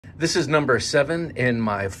This is number 7 in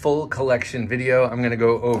my full collection video. I'm gonna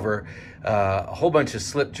go over a whole bunch of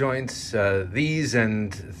slip joints, these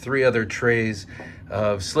and 3 other trays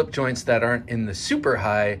of slip joints that aren't in the super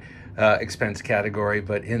high expense category,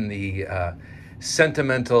 but in the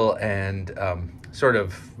sentimental and sort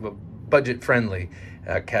of budget-friendly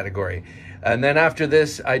category. And then after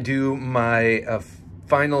this, I do my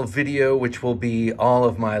final video, which will be all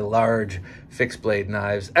of my large fixed blade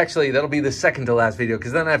knives. Actually, that'll be the second to last video,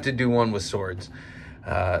 because then I have to do one with swords,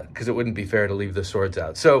 because it wouldn't be fair to leave the swords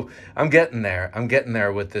out. So I'm getting there. I'm getting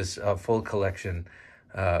there with this full collection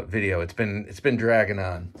video. It's been dragging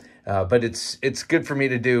on, but it's good for me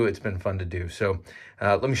to do. It's been fun to do. So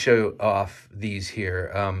let me show off these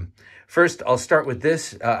here. First, I'll start with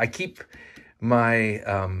this. I keep my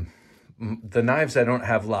the knives I don't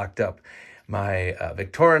have locked up. My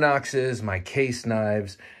Victorinoxes, my case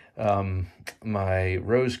knives, my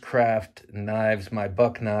Rosecraft knives, my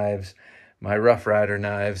buck knives, my Rough Ryder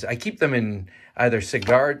knives. I keep them in either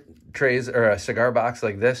cigar trays or a cigar box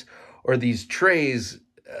like this, or these trays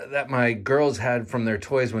that my girls had from their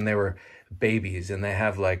toys when they were babies, and they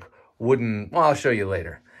have like wooden, well, I'll show you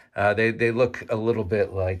later. They look a little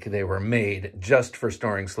bit like they were made just for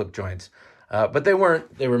storing slip joints, but they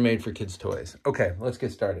weren't. They were made for kids' toys. Okay, let's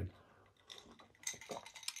get started.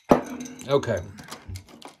 Okay,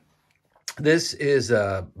 this is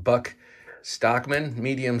a Buck Stockman,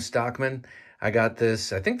 medium Stockman. I got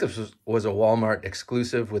this, I think this was a Walmart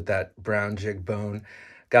exclusive with that brown jig bone.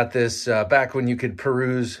 Got this back when you could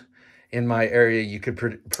peruse, in my area, you could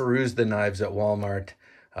peruse the knives at Walmart.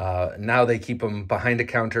 Now they keep them behind a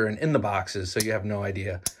counter and in the boxes, so you have no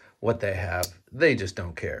idea what they have. They just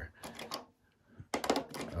don't care.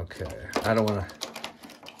 Okay, I don't want to...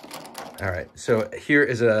 All right, so here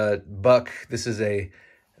is a Buck. This is a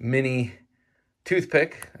mini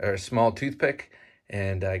toothpick, or a small toothpick,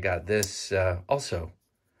 and I got this also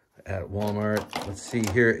at Walmart. Let's see,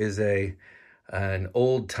 here is an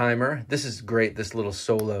old timer. This is great, this little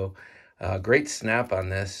solo. Great snap on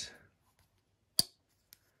this.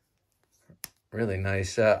 Really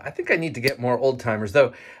nice. I think I need to get more old timers,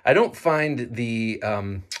 though. I don't find the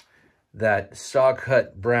that saw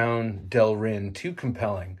cut brown Delrin too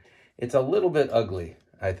compelling. It's a little bit ugly,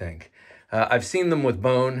 I think. I've seen them with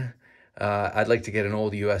bone. I'd like to get an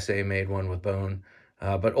old USA made one with bone.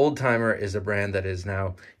 But Old Timer is a brand that is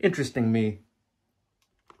now interesting me,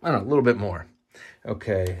 I don't know, a little bit more.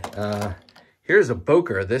 Okay, here's a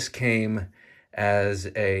Boker. This came as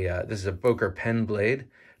a, this is a Boker pen blade.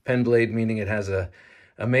 Pen blade meaning it has a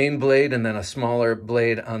main blade and then a smaller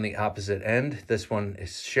blade on the opposite end. This one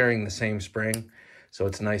is sharing the same spring, so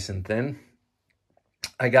it's nice and thin.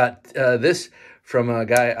 I got this from a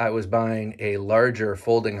guy I was buying a larger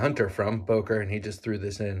folding hunter from, Boker, and he just threw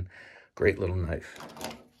this in. Great little knife.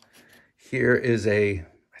 Here is I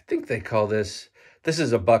think they call this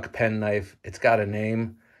is a Buck pen knife. It's got a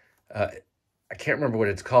name. I can't remember what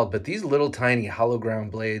it's called, but these little tiny hollow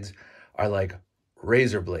ground blades are like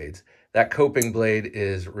razor blades. That coping blade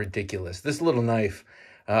is ridiculous. This little knife,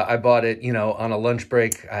 I bought it, you know, on a lunch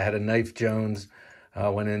break. I had a Knife Jones.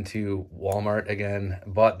 Went into Walmart again,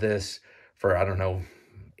 bought this for, I don't know,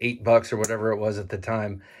 $8 or whatever it was at the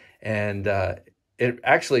time. And it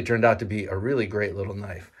actually turned out to be a really great little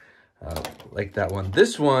knife, like that one.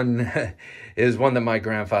 This one is one that my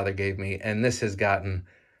grandfather gave me, and this has gotten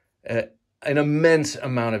an immense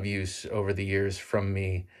amount of use over the years from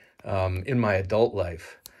me in my adult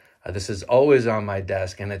life. This is always on my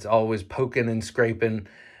desk, and it's always poking and scraping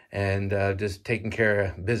and just taking care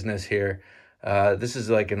of business here. This is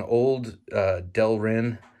like an old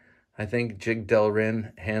Delrin, I think, jig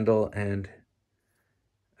Delrin handle, and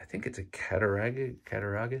I think it's a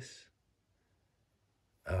Cattaraugus.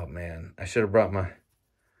 Oh man, I should have brought my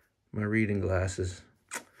reading glasses.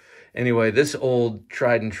 Anyway, this old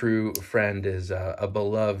tried and true friend is a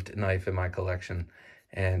beloved knife in my collection,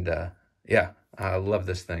 and yeah, I love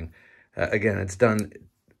this thing. Again, it's done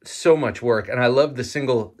so much work, and I love the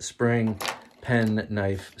single spring pen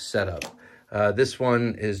knife setup. This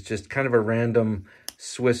one is just kind of a random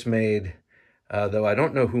Swiss-made, though I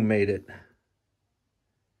don't know who made it.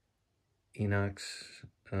 Enox,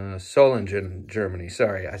 Solingen, Germany.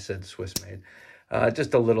 Sorry, I said Swiss-made.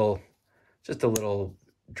 Just a little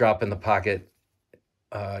drop in the pocket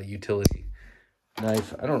utility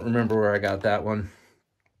knife. I don't remember where I got that one.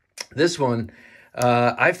 This one,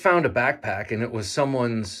 I found a backpack, and it was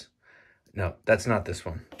someone's. No, that's not this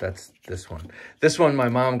one. That's this one. This one my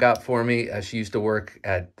mom got for me. She used to work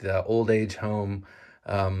at the old age home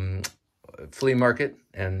flea market,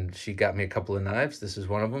 and she got me a couple of knives. This is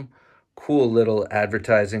one of them. Cool little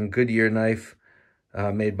advertising Goodyear knife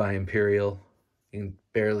made by Imperial. You can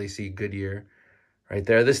barely see Goodyear right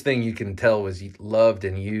there. This thing you can tell was loved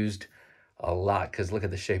and used a lot because look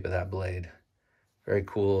at the shape of that blade. Very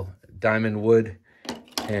cool. Diamond wood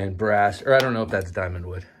and brass, or I don't know if that's diamond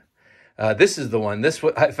wood. This is the one.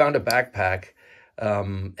 I found a backpack,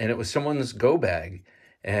 and it was someone's go bag,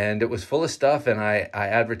 and it was full of stuff. And I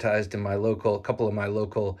advertised in my local, a couple of my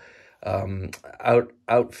local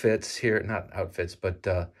outfits here, not outfits, but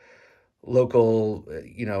local,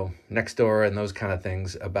 you know, next door and those kind of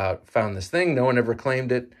things about found this thing. No one ever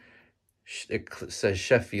claimed it. It says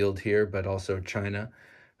Sheffield here, but also China.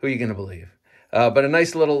 Who are you going to believe? But a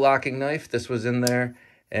nice little locking knife. This was in there.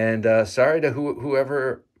 And sorry to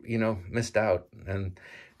whoever, you know, missed out and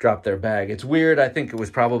dropped their bag. It's weird. I think it was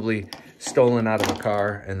probably stolen out of a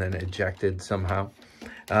car and then ejected somehow.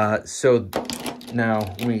 So now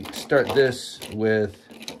let me start this with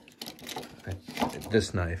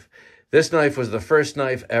this knife. This knife was the first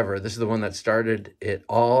knife ever. This is the one that started it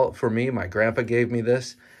all for me. My grandpa gave me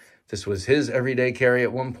this. This was his everyday carry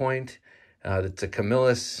at one point. It's a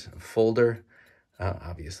Camillus folder,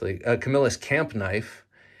 obviously. A Camillus camp knife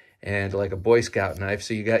and like a Boy Scout knife.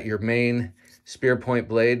 So you got your main spear point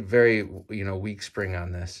blade, very, you know, weak spring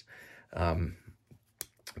on this.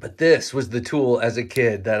 But this was the tool as a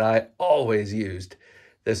kid that I always used.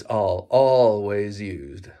 Always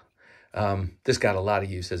used. This got a lot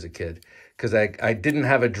of use as a kid because I didn't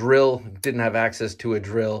have a drill, didn't have access to a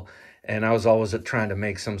drill, and I was always trying to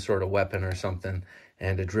make some sort of weapon or something,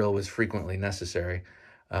 and a drill was frequently necessary.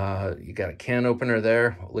 You got a can opener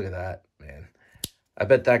there. Look at that, man. I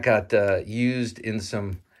bet that got used in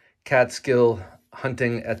some Catskill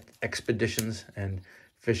hunting expeditions and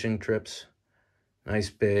fishing trips. Nice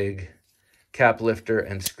big cap lifter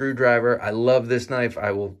and screwdriver. I love this knife.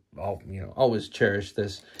 I'll you know, always cherish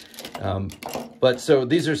this. But so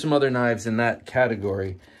these are some other knives in that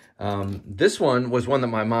category. This one was one that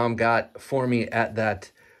my mom got for me at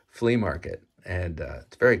that flea market, and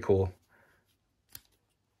it's very cool.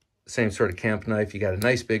 Same sort of camp knife. You got a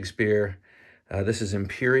nice big spear. This is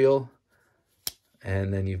Imperial,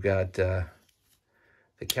 and then you've got the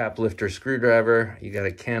cap lifter screwdriver. You got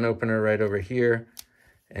a can opener right over here,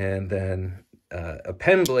 and then a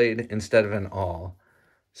pen blade instead of an awl.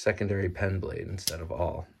 Secondary pen blade instead of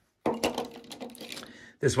awl.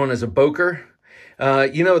 This one is a Boker.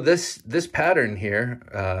 You know, this pattern here,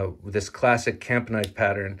 this classic camp knife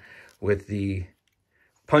pattern with the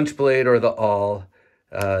punch blade or the awl,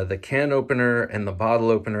 the can opener and the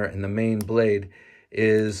bottle opener and the main blade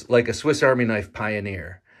is like a Swiss Army knife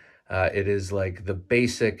pioneer. It is like the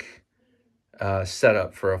basic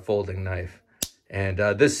setup for a folding knife. And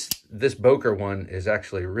this Boker one is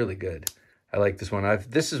actually really good. I like this one.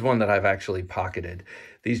 This is one that I've actually pocketed.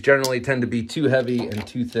 These generally tend to be too heavy and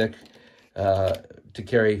too thick to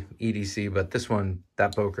carry EDC, but this one,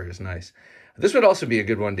 that Boker is nice. This would also be a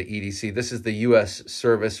good one to EDC. This is the US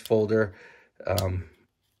Service folder.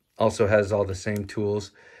 Also has all the same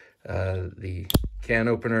tools. The can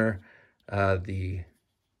opener, this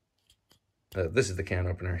is the can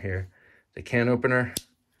opener here. The can opener,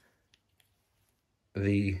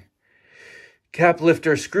 the cap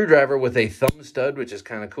lifter screwdriver with a thumb stud, which is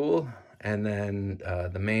kind of cool. And then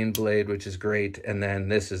the main blade, which is great. And then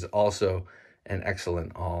this is also an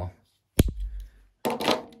excellent awl.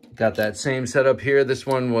 Got that same setup here. This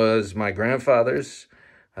one was my grandfather's.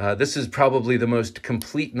 This is probably the most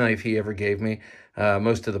complete knife he ever gave me.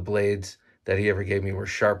 Most of the blades that he ever gave me were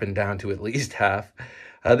sharpened down to at least half.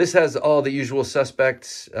 This has all the usual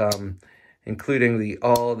suspects, including the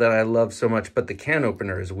awl that I love so much, but the can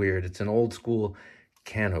opener is weird. It's an old school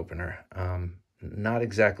can opener. Not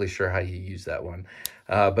exactly sure how you use that one.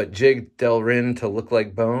 But jig Del Rin to look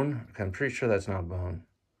like bone. I'm pretty sure that's not bone.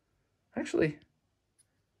 Actually,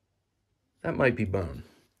 that might be bone.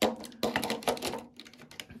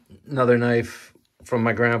 Another knife from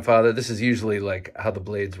my grandfather. This is usually like how the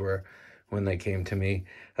blades were when they came to me.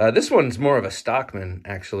 This one's more of a Stockman,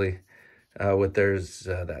 actually. There's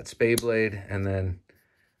that spay blade, and then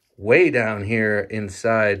way down here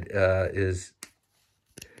inside is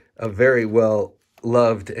a very well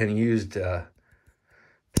loved and used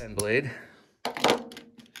pen blade.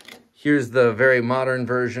 Here's the very modern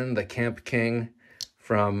version, the Camp King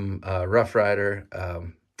from Rough Ryder.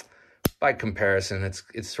 By comparison,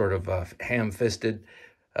 it's sort of ham-fisted,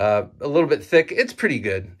 a little bit thick. It's pretty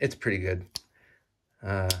good. It's pretty good.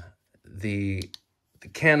 The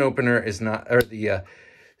can opener is not, or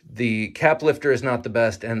the cap lifter is not the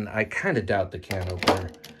best, and I kind of doubt the can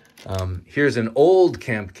opener. Here's an old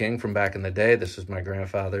Camp King from back in the day. This was my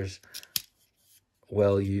grandfather's.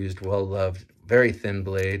 Well used, well loved, very thin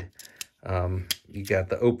blade. You got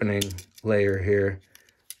the opening layer here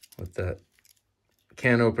with the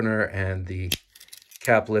can opener and the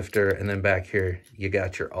cap lifter, and then back here you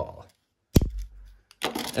got your awl.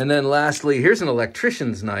 And then lastly, here's an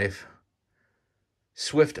electrician's knife,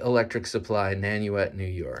 Swift Electric Supply, Nanuet, New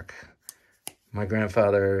York. My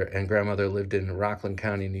grandfather and grandmother lived in Rockland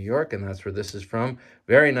County, New York, and that's where this is from.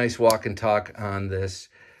 Very nice walk and talk on this.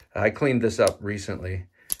 I cleaned this up recently.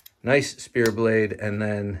 Nice spear blade, and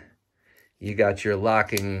then you got your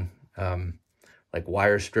locking, like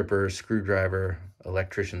wire stripper, screwdriver,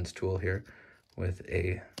 electrician's tool here with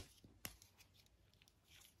a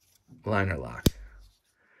liner lock.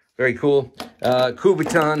 Very cool.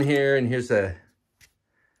 Kubotan here, and here's a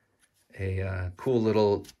cool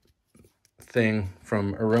little thing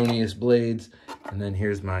from Erroneous Blades. And then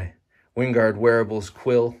here's my Wingard Wearables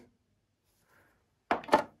quill.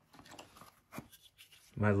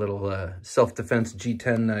 My little self-defense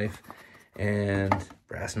G10 knife and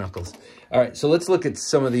brass knuckles. All right, so let's look at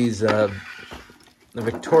some of these the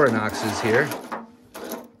Victorinoxes here.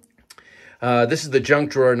 This is the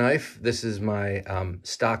junk drawer knife. This is my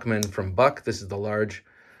Stockman from Buck. This is the large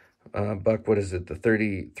Buck. What is it? The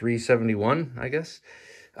 3371, I guess.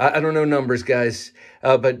 I don't know numbers, guys.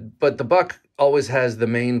 But the Buck always has the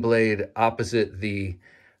main blade opposite the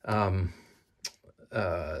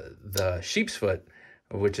sheep's foot,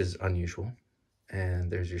 which is unusual. And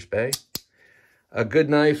there's your spay. A good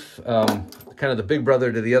knife, kind of the big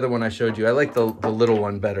brother to the other one I showed you. I like the little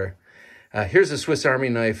one better. Here's a Swiss Army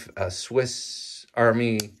knife, here's a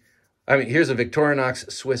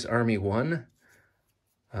Victorinox Swiss Army 1.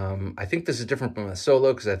 I think this is different from a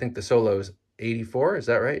Solo because I think the Solo is 84, is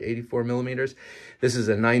that right? 84 millimeters. This is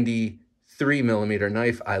a 93 millimeter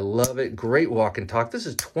knife. I love it. Great walk and talk. This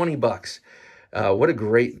is 20 bucks. What a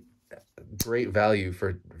great value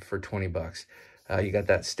for 20 bucks. You got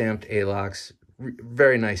that stamped A-locks,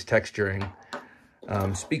 very nice texturing.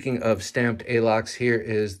 Speaking of stamped A-locks, here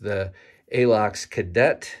is the A-locks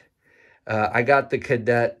Cadet. I got the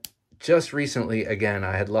Cadet just recently again.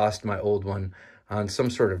 I had lost my old one on some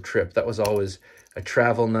sort of trip. That was always a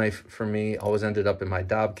travel knife for me, always ended up in my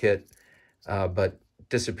Dob kit, but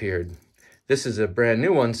disappeared. This is a brand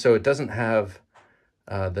new one, so it doesn't have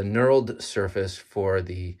the knurled surface for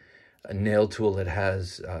the nail tool. It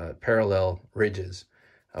has parallel ridges.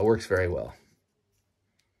 Works very well.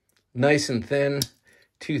 Nice and thin,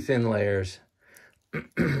 2 thin layers.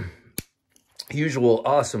 Usual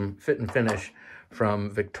awesome fit and finish from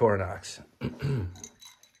Victorinox.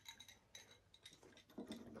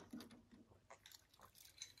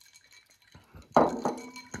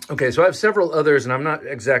 Okay, so I have several others, and I'm not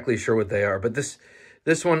exactly sure what they are, but this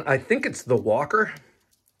one, I think it's the Walker,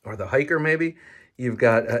 or the Hiker, maybe. You've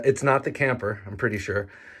got, it's not the Camper, I'm pretty sure.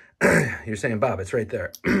 You're saying, Bob, it's right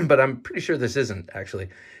there. But I'm pretty sure this isn't, actually.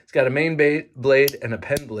 It's got a main blade and a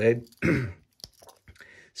pen blade.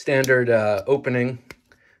 Standard opening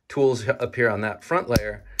tools up here on that front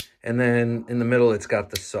layer. And then in the middle, it's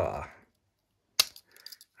got the saw.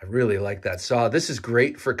 I really like that saw. This is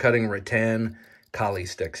great for cutting rattan collie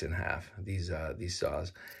sticks in half, these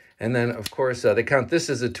saws. And then, of course, they count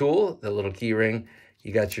this as a tool, the little key ring.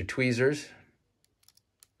 You got your tweezers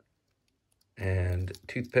and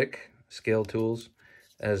toothpick, scale tools,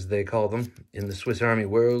 as they call them in the Swiss Army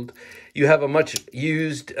world. You have a much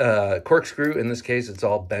used corkscrew. In this case, it's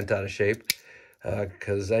all bent out of shape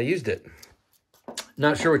because I used it.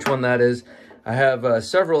 Not sure which one that is. I have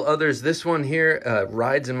several others. This one here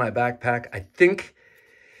rides in my backpack. I think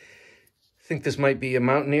this might be a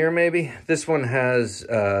Mountaineer, maybe. This one has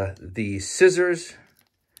the scissors.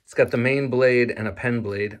 It's got the main blade and a pen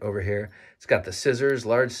blade over here. It's got the scissors,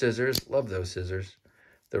 large scissors. Love those scissors.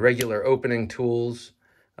 The regular opening tools.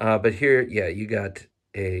 But here, yeah, you got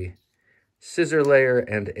a scissor layer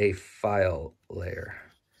and a file layer.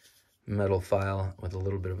 Metal file with a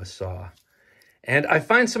little bit of a saw. And I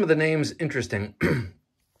find some of the names interesting.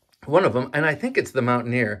 One of them, and I think it's the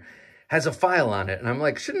Mountaineer, has a file on it. And I'm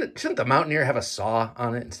like, shouldn't the Mountaineer have a saw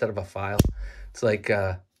on it instead of a file? It's like,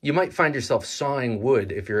 you might find yourself sawing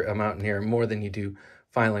wood if you're a Mountaineer more than you do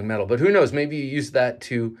filing metal. But who knows, maybe you use that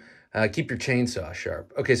to keep your chainsaw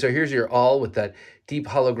sharp. Okay, so here's your awl with that deep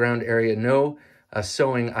hollow ground area. No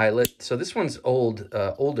sewing eyelet. So this one's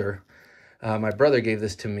older. My brother gave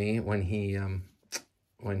this to me when he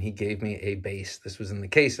gave me a base. This was in the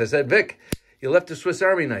case. I said, Vic, you left a Swiss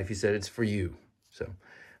Army knife. He said, it's for you. So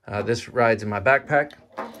this rides in my backpack.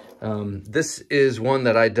 This is one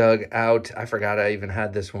that I dug out. I forgot I even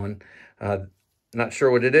had this one. Not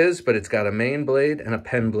sure what it is, but it's got a main blade and a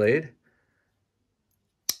pen blade.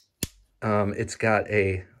 It's got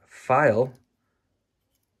a file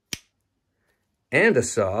and a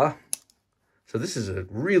saw. So this is a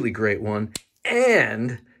really great one,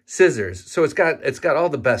 and scissors. So it's got all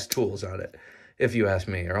the best tools on it, if you ask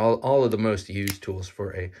me, or all of the most used tools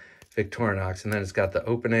for a Victorinox. And then it's got the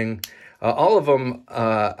opening. All of them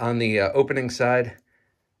on the opening side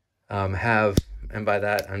have, and by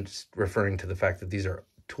that I'm just referring to the fact that these are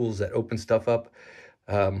tools that open stuff up.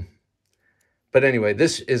 But anyway,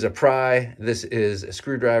 this is a pry, this is a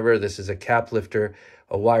screwdriver, this is a cap lifter,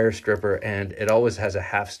 a wire stripper, and it always has a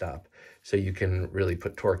half stop, so you can really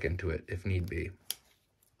put torque into it if need be.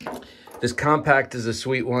 This compact is a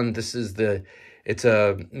sweet one. This is it's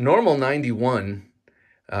a normal 91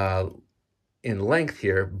 in length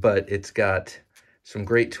here, but it's got some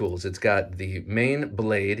great tools. It's got the main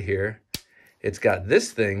blade here. It's got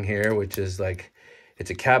this thing here, which is like, it's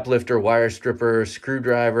a cap lifter, wire stripper,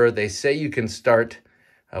 screwdriver. They say you can start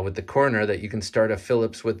with the corner, that you can start a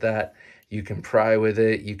Phillips with that. You can pry with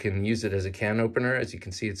it. You can use it as a can opener. As you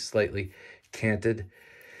can see, it's slightly canted.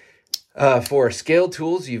 For scale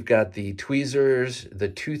tools, you've got the tweezers, the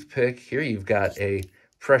toothpick. Here you've got a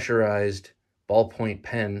pressurized ballpoint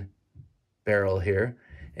pen barrel here.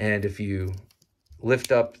 And if you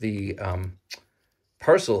lift up the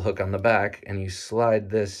parcel hook on the back and you slide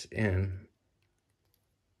this in,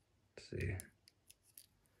 see,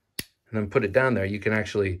 and then put it down there, you can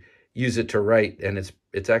actually use it to write, and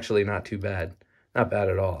it's actually not too bad. Not bad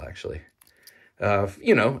at all, actually.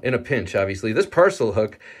 You know, in a pinch, obviously. This parcel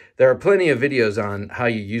hook, there are plenty of videos on how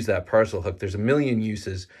you use that parcel hook. There's a million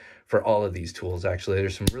uses for all of these tools, actually.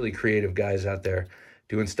 There's some really creative guys out there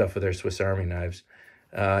doing stuff with their Swiss Army knives.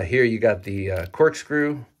 Here you got the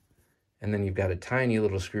corkscrew, and then you've got a tiny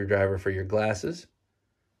little screwdriver for your glasses.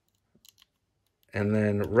 And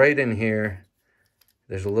then right in here,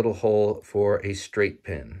 there's a little hole for a straight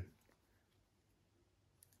pin.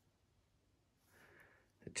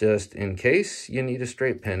 Just in case you need a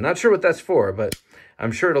straight pin. Not sure what that's for, but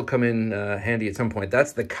I'm sure it'll come in handy at some point.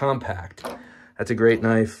 That's the compact. That's a great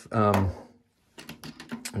knife.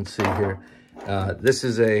 Let's see here. This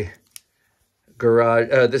is a garage,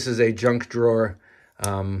 this is a junk drawer,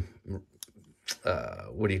 what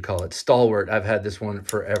do you call it? Stalwart. I've had this one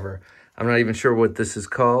forever. I'm not even sure what this is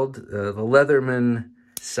called. The Leatherman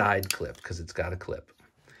side clip, because it's got a clip.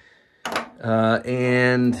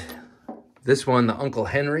 And this one, the Uncle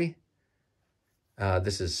Henry.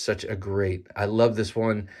 This is such a great, I love this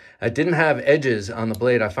one. I didn't have edges on the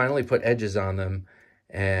blade. I finally put edges on them,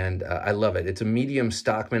 and I love it. It's a medium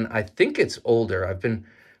Stockman. I think it's older. I've been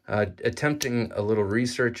attempting a little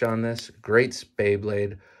research on this. Great spay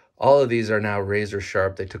blade. All of these are now razor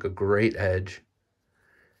sharp. They took a great edge.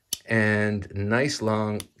 And nice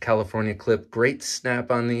long California clip. Great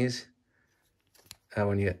snap on these.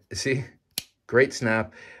 When you see, great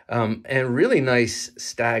snap. And really nice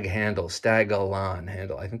stag handle, stag Elan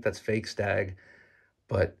handle. I think that's fake stag,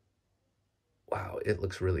 but wow, it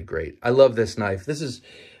looks really great. I love this knife. This is,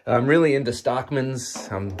 I'm really into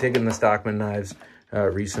Stockmans. I'm digging the Stockman knives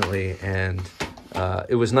recently, and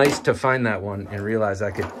it was nice to find that one and realize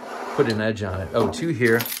I could put an edge on it. Oh, two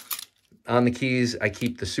here. On the keys, I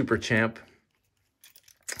keep the Super Champ.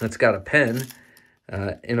 It's got a pen.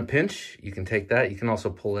 In a pinch, you can take that. You can also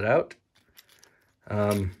pull it out.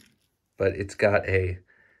 But it's got a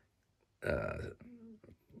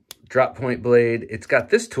drop point blade. It's got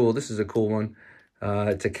this tool. This is a cool one.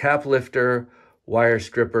 It's a cap lifter, wire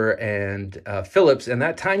stripper, and Phillips. And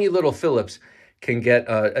that tiny little Phillips can get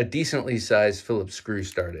a decently sized Phillips screw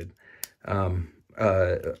started.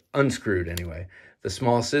 Unscrewed anyway. The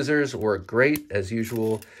small scissors work great as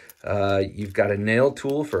usual. You've got a nail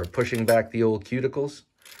tool for pushing back the old cuticles.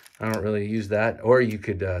 I don't really use that. Or you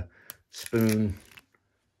could spoon.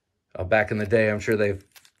 Back in the day, I'm sure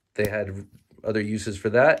they had other uses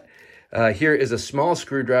for that. Here is a small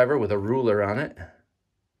screwdriver with a ruler on it.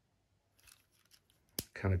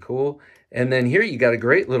 Kind of cool. And then here you got a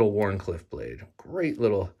great little Wharncliffe blade. Great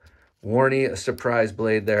little Warney, a surprise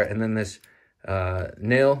blade there. And then this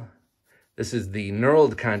nail. This is the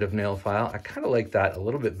knurled kind of nail file. I kind of like that a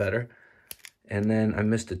little bit better. And then I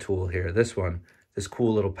missed a tool here. This one, this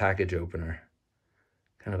cool little package opener.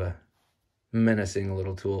 Kind of a menacing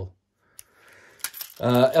little tool.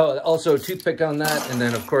 Also a toothpick on that. And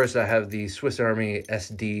then, of course, I have the Swiss Army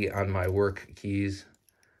SD on my work keys.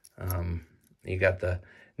 You got the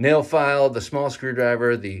nail file, the small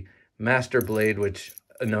screwdriver, the master blade, which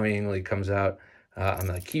annoyingly comes out on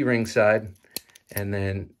the keyring side. And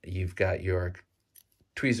then you've got your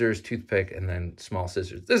tweezers, toothpick, and then small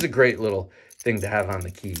scissors. This is a great little thing to have on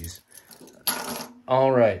the keys.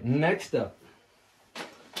 All right, next up.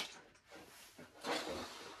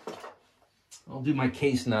 I'll do my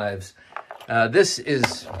case knives. This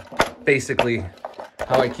is basically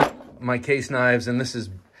how I keep my case knives, and this is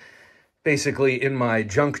basically in my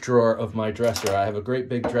junk drawer of my dresser. I have a great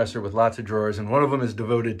big dresser with lots of drawers, and one of them is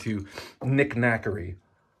devoted to knick-knackery.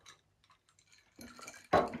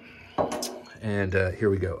 And here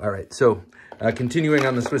we go. All right, so continuing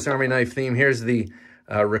on the Swiss Army knife theme, here's the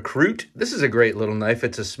Recruit. This is a great little knife.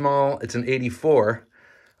 It's an 84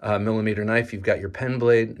 millimeter knife. You've got your pen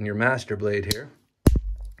blade and your master blade here.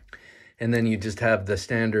 And then you just have the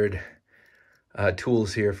standard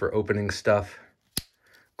tools here for opening stuff.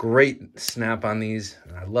 Great snap on these.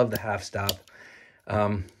 I love the half stop.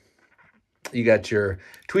 You got your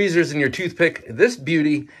tweezers and your toothpick. This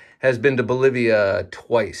beauty has been to Bolivia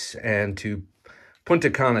twice and to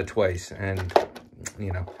Punta Cana twice, and,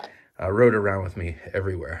 you know, rode around with me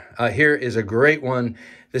everywhere. Here is a great one.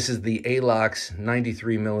 This is the Alox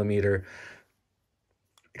 93 millimeter,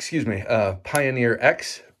 Pioneer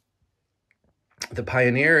X. The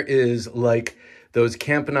Pioneer is like those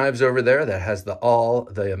camp knives over there that has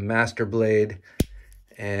the master blade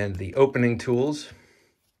and the opening tools.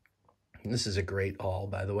 And this is a great awl,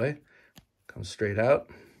 by the way. Comes straight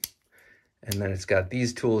out. And then it's got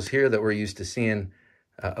these tools here that we're used to seeing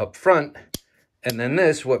up front. And then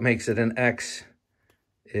this, what makes it an X,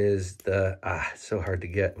 is it's so hard to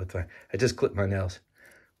get with I just clipped my nails.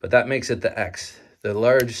 But that makes it the X, the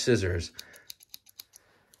large scissors.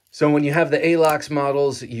 So when you have the Alox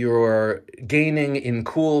models, you're gaining in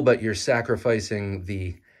cool, but you're sacrificing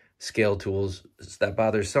the scale tools. That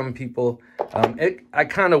bothers some people. I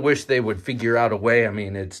kind of wish they would figure out a way. I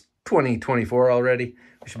mean, it's 2024 already.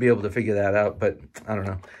 We should be able to figure that out, but I don't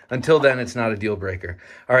know. Until then, it's not a deal breaker.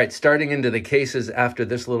 All right, starting into the cases after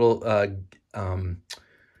this little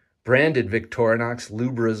branded Victorinox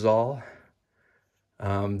Lubrizol.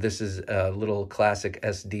 This is a little classic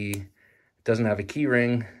SD. Doesn't have a key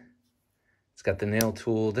ring. It's got the nail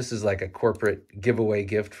tool. This is like a corporate giveaway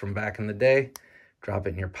gift from back in the day. Drop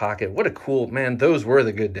it in your pocket. What a cool, man, those were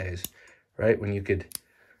the good days, right? When you could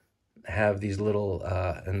have these little,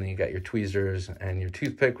 and then you got your tweezers and your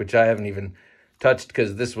toothpick, which I haven't even touched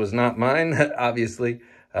because this was not mine, obviously.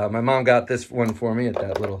 My mom got this one for me at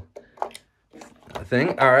that little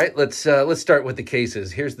thing. All right, let's start with the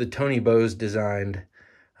cases. Here's the Tony Bose designed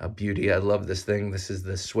beauty. I love this thing. This is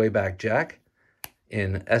the swayback jack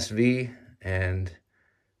in SV, and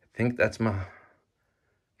I think that's I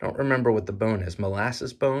don't remember what the bone is.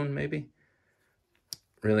 Molasses bone, maybe?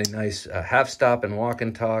 Really nice half stop and walk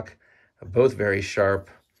and talk. Both very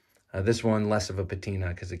sharp. This one less of a patina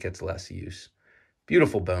because it gets less use.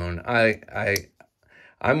 Beautiful bone.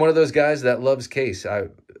 I'm one of those guys that loves case.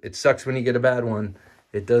 It sucks when you get a bad one.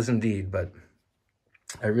 It does indeed, but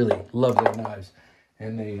I really love their knives.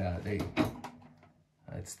 And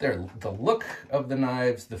it's the look of the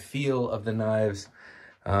knives, the feel of the knives.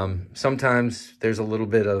 Sometimes there's a little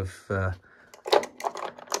bit of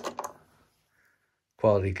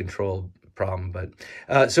quality control problem,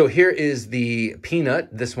 but so here is the Peanut.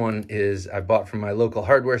 This one is I bought from my local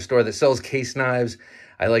hardware store that sells case knives.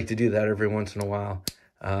 I like to do that every once in a while.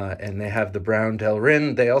 And they have the brown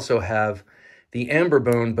Delrin. They also have the amber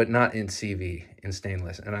bone, but not in CV, in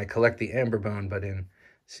stainless. And I collect the amber bone, but in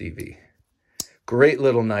CV. Great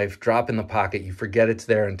little knife, drop in the pocket. You forget it's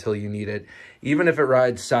there until you need it. Even if it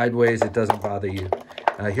rides sideways, it doesn't bother you.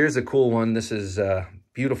 Here's a cool one. This is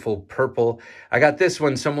beautiful purple. I got this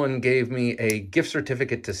one. Someone gave me a gift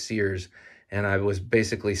certificate to Sears, and I was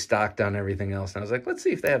basically stocked on everything else. And I was like, let's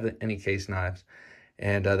see if they have any case knives.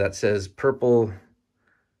 And that says Purple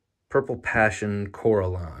Passion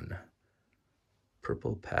Corallon.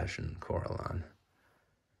 Purple Passion Corallon.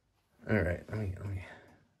 All right, let me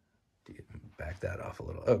back that off a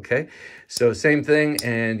little. Okay, so same thing,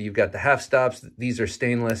 and you've got the half stops. These are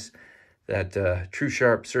stainless, that True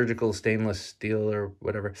Sharp surgical stainless steel or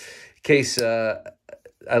whatever. Case, I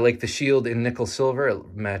like the shield in nickel silver.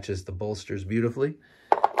 It matches the bolsters beautifully.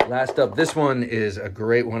 Last up, this one is a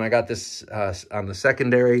great one. I got this on the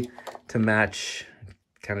secondary to match,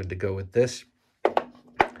 kind of to go with this.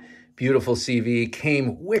 Beautiful CV,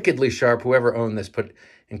 came wickedly sharp. Whoever owned this put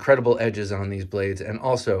incredible edges on these blades, and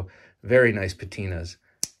also very nice patinas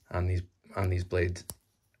on these blades.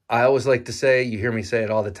 I always like to say, you hear me say it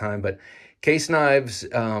all the time, but case knives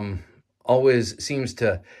always seems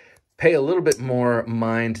to pay a little bit more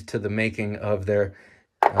mind to the making of their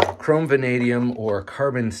chrome vanadium or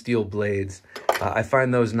carbon steel blades. I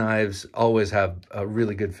find those knives always have a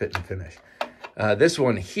really good fit and finish. This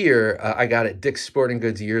one here, I got at Dick's Sporting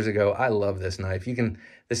Goods years ago. I love this knife.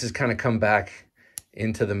 This has kind of come back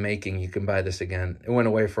into the making. You can buy this again. It went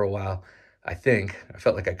away for a while, I think. I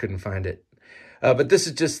felt like I couldn't find it. But this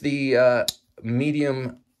is just the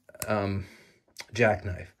medium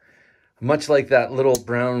jackknife. Much like that little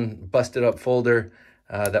brown busted up folder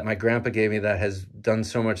that my grandpa gave me that has done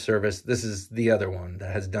so much service, this is the other one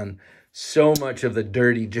that has done so much of the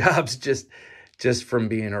dirty jobs just from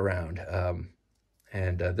being around.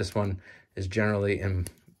 This one is generally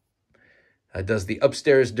does the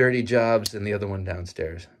upstairs dirty jobs and the other one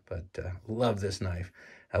downstairs. But love this knife.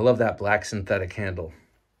 I love that black synthetic handle.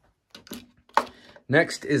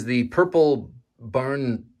 Next is the purple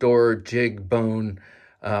barn door jig bone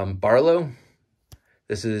Barlow.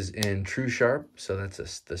 This is in True Sharp, so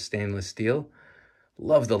that's the stainless steel.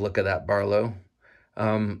 Love the look of that Barlow.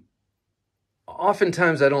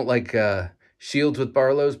 Oftentimes I don't like shields with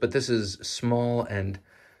Barlows, but this is small and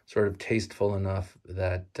sort of tasteful enough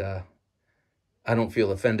that I don't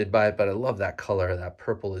feel offended by it, but I love that color. That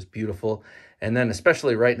purple is beautiful. And then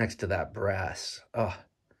especially right next to that brass. Oh,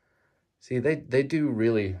 see, they do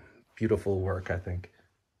really beautiful work, I think,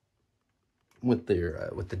 with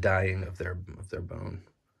the dyeing of their bone.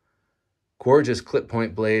 Gorgeous clip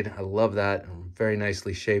point blade. I love that. Very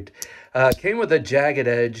nicely shaped. Came with a jagged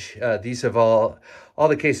edge. These have all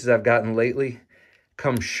the cases I've gotten lately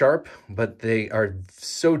come sharp, but they are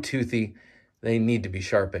so toothy. They need to be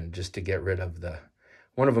sharpened just to get rid of the...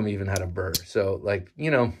 One of them even had a burr. So, like,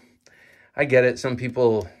 you know, I get it.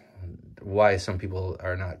 Why some people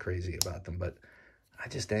are not crazy about them, but I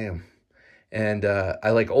just am. And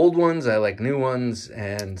I like old ones. I like new ones.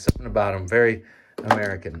 And something about them, very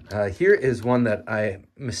American. Here is one that I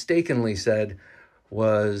mistakenly said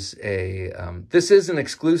was a... this is an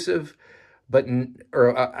exclusive, but...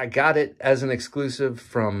 I got it as an exclusive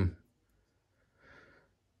from...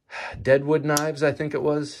 Deadwood Knives, I think it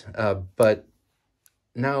was, but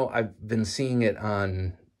now I've been seeing it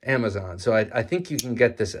on Amazon, so I think you can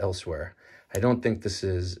get this elsewhere. I don't think this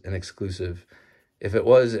is an exclusive. If it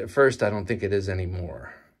was at first, I don't think it is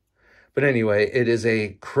anymore. But anyway, it is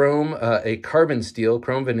a carbon steel,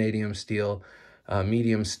 chrome vanadium steel,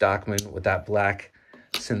 medium Stockman with that black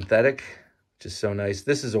synthetic, which is so nice.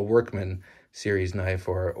 This is a Workman series knife,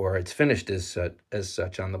 or it's finished as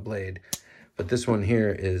such on the blade. But this one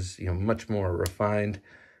here is, you know, much more refined.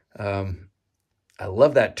 I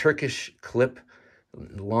love that Turkish clip,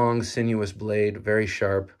 long sinuous blade, very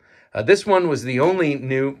sharp. This one was the only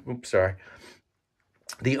new,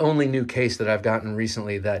 the only new case that I've gotten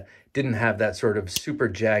recently that didn't have that sort of super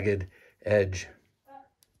jagged edge.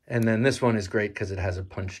 And then this one is great because it has a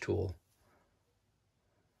punch tool.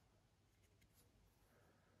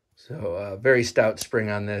 So very stout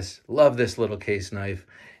spring on this. Love this little case knife.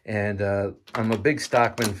 And I'm a big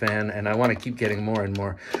Stockman fan, and I want to keep getting more and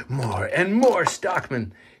more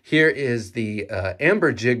Stockman. Here is the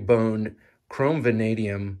amber jig bone chrome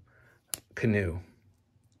vanadium canoe.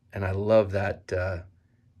 And I love that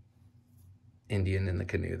Indian in the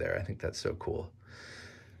canoe there. I think that's so cool.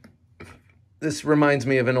 This reminds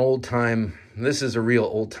me of an old time. This is a real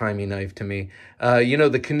old timey knife to me. You know,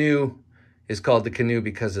 the canoe is called the canoe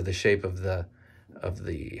because of the shape of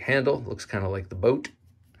the handle. Looks kind of like the boat.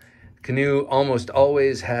 Canoe almost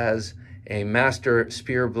always has a master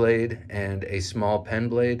spear blade and a small pen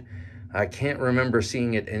blade. I can't remember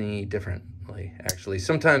seeing it any differently, actually.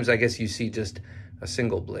 Sometimes I guess you see just a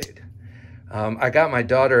single blade. I got my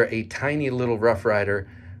daughter a tiny little Rough Rider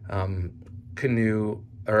canoe,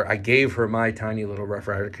 or I gave her my tiny little Rough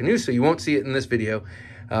Rider canoe, so you won't see it in this video.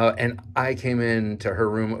 And I came into her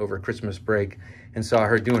room over Christmas break and saw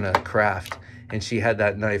her doing a craft, and she had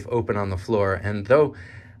that knife open on the floor. And though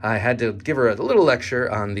I had to give her a little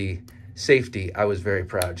lecture on the safety, I was very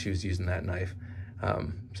proud she was using that knife.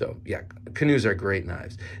 So yeah, canoes are great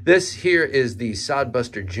knives. This here is the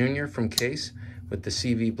Sodbuster Jr. from Case with the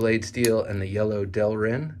CV blade steel and the yellow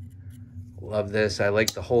Delrin. Love this. I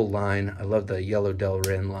like the whole line. I love the yellow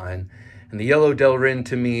Delrin line. And the yellow Delrin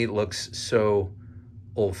to me looks so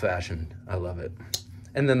old-fashioned. I love it.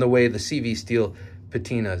 And then the way the CV steel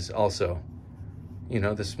patinas also. You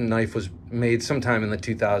know, this knife was made sometime in the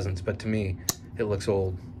 2000s, but to me, it looks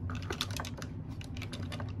old.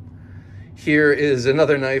 Here is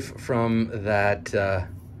another knife from that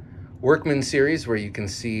Workman series where you can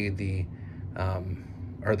see the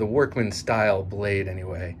Workman style blade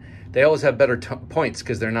anyway. They always have better points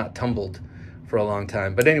because they're not tumbled for a long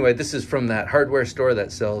time. But anyway, this is from that hardware store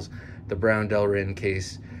that sells the brown Delrin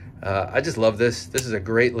case. I just love this. This is a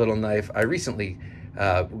great little knife. I recently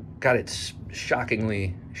got it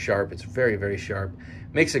shockingly sharp. It's very, very sharp.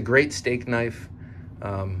 Makes a great steak knife.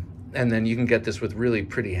 And then you can get this with really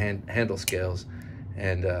pretty handle scales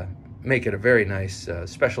and make it a very nice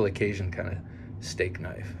special occasion kind of steak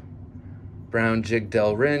knife. Brown jig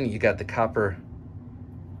Delrin. You got the copper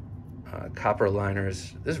copper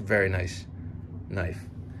liners. This is a very nice knife.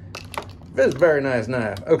 This is a very nice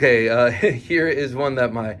knife. Okay, here is one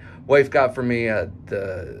that my wife got for me I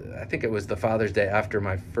think it was the Father's Day after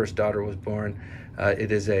my first daughter was born.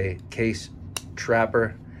 It is a case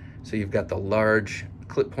trapper. So you've got the large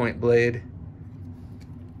clip point blade,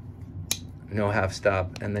 no half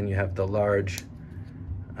stop, and then you have the large,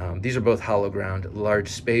 these are both hollow ground, large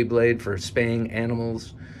spay blade for spaying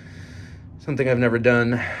animals, something I've never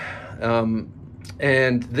done.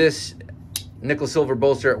 And this nickel silver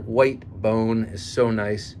bolster, white bone, is so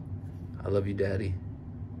nice. I love you, Daddy.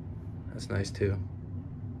 That's nice too.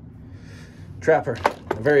 Trapper,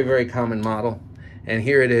 a very, very common model. And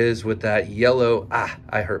here it is with that yellow,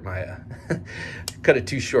 I hurt my, cut it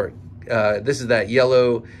too short. This is that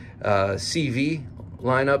yellow CV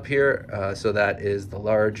lineup here. So that is the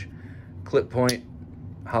large clip point,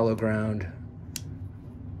 hollow ground,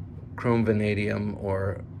 chrome vanadium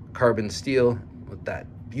or carbon steel with that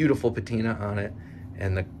beautiful patina on it,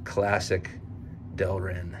 and the classic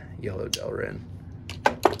Delrin, yellow Delrin.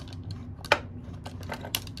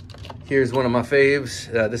 Here's one of my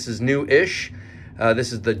faves. This is new-ish.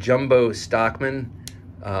 This is the Jumbo Stockman,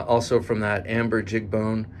 also from that amber jig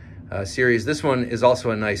bone series. This one is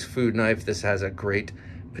also a nice food knife. This has a great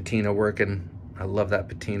patina working. I love that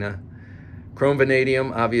patina. Chrome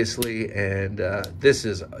vanadium, obviously, and this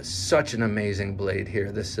is such an amazing blade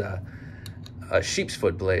here. This sheep's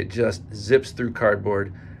foot blade just zips through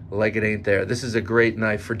cardboard like it ain't there. This is a great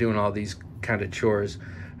knife for doing all these kind of chores.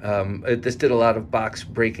 This did a lot of box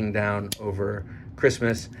breaking down over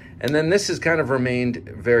Christmas, and then this has kind of remained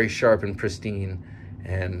very sharp and pristine.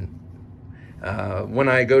 And when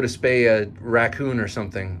I go to spay a raccoon or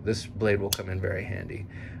something, this blade will come in very handy.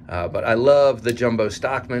 But I love the Jumbo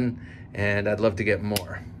Stockman, and I'd love to get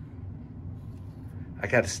more. I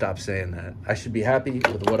got to stop saying that. I should be happy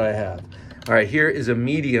with what I have. All right, here is a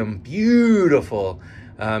medium, beautiful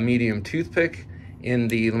medium toothpick in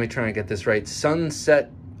the, let me try and get this right,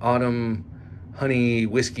 Sunset Autumn Honey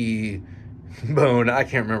Whiskey Bone. I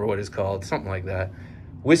can't remember what it's called, something like that.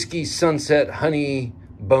 Whiskey Sunset Honey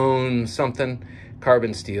Bone something,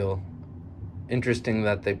 carbon steel. Interesting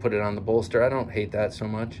that they put it on the bolster. I don't hate that so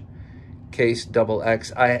much. Case double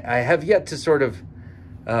X. I have yet to sort of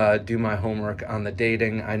do my homework on the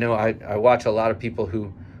dating. I know I watch a lot of people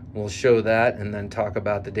who will show that and then talk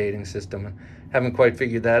about the dating system. Haven't quite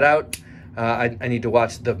figured that out. I need to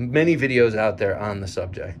watch the many videos out there on the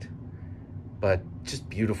subject. But just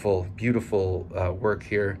beautiful, beautiful work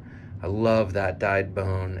here. I love that dyed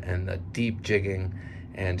bone and the deep jigging,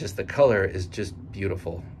 and just the color is just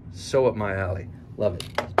beautiful. So up my alley. Love it.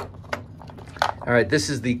 All right, this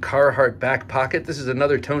is the Carhartt back pocket. This is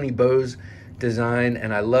another Tony Bose design,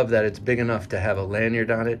 and I love that it's big enough to have a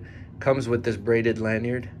lanyard on it. Comes with this braided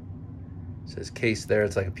lanyard. It says case there,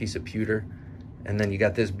 it's like a piece of pewter. And then you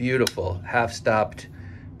got this beautiful half-stopped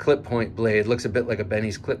clip point blade. Looks a bit like a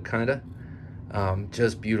Benny's clip, kinda.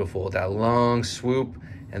 Just beautiful, that long swoop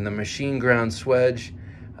and the machine ground swedge,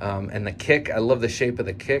 and the kick. I love the shape of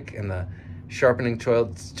the kick and the sharpening tool.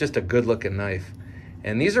 It's just a good looking knife.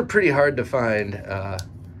 And these are pretty hard to find.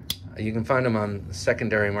 You can find them on the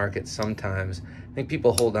secondary market sometimes. I think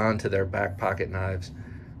people hold on to their back pocket knives.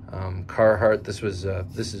 Carhartt, this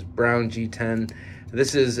is Brown G10.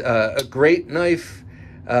 This is a great knife,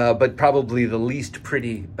 but probably the least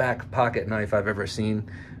pretty back pocket knife I've ever seen,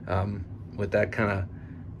 with that kind of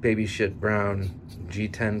baby shit brown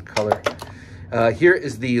G10 color. Here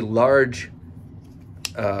is the large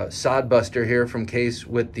sod buster here from Case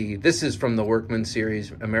with this is from the Workman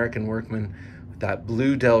series, American Workman, with that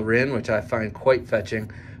blue Delrin, which I find quite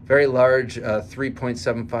fetching. Very large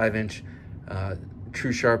 3.75 inch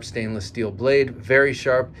true sharp stainless steel blade, very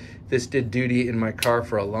sharp. This did duty in my car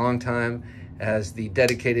for a long time as the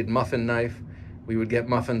dedicated muffin knife. We would get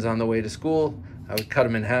muffins on the way to school. I would cut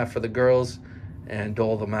them in half for the girls and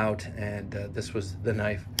dole them out, and this was the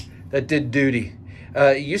knife that did duty.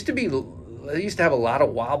 It used to have a lot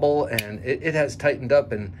of wobble, and it has tightened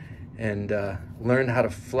up and learned how to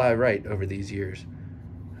fly right over these years.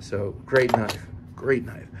 So great knife, great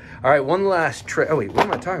knife. All right, one last trick. Oh wait, what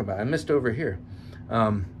am I talking about? I missed over here.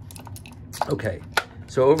 Okay,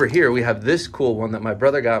 so over here we have this cool one that my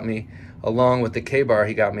brother got me along with the K-bar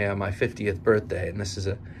he got me on my 50th birthday. And this is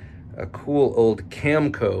a cool old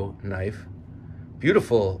Camco knife.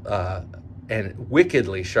 Beautiful and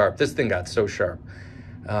wickedly sharp. This thing got so sharp.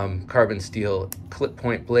 Carbon steel clip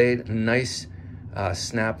point blade. Nice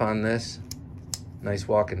snap on this. Nice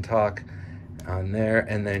walk and talk on there.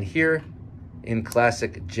 And then here in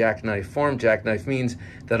classic jackknife form. Jackknife means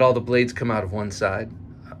that all the blades come out of one side.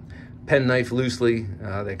 pen knife loosely.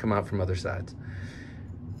 They come out from other sides.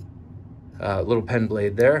 Little pen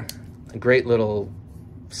blade there. A great little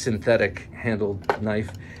synthetic handled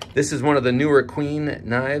knife. This is one of the newer Queen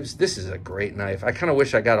knives. This is a great knife. I kind of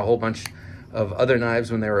wish I got a whole bunch of other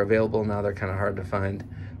knives when they were available. Now they're kind of hard to find,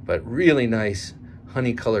 but really nice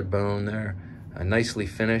honey colored bone there. Nicely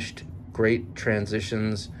finished, great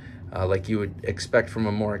transitions, like you would expect from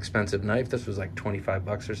a more expensive knife. This was like 25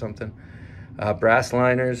 bucks or something. Brass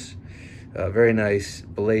liners, very nice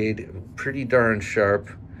blade, pretty darn sharp.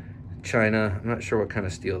 China, I'm not sure what kind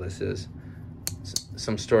of steel this is.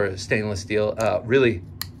 Some sort of stainless steel. Really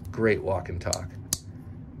great walk and talk.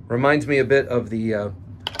 Reminds me a bit of the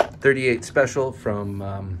 38 Special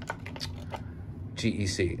from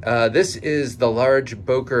GEC. This is the large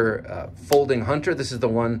Boker folding hunter. This is the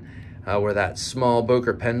one where that small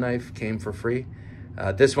Boker penknife came for free.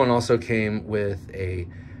 This one also came with a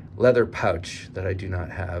leather pouch that I do not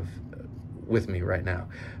have with me right now.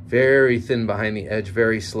 Very thin behind the edge,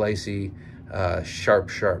 very slicey,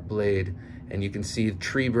 sharp blade. And you can see the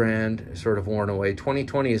tree brand sort of worn away.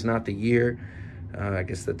 2020 is not the year. I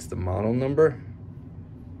guess that's the model number.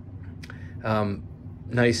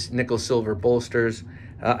 Nice nickel silver bolsters.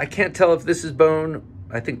 I can't tell if this is bone.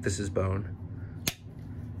 I think this is bone.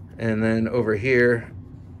 And then over here,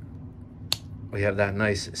 we have that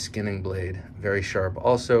nice skinning blade. Very sharp.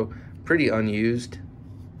 Also pretty unused.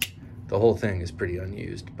 The whole thing is pretty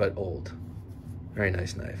unused, but old. Very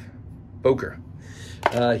nice knife. Boker.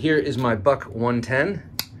 Here is my Buck 110.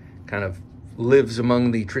 Kind of lives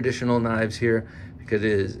among the traditional knives here because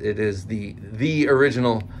it is the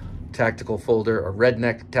original tactical folder, or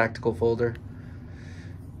redneck tactical folder,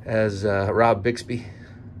 as Rob Bixby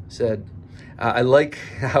said. I like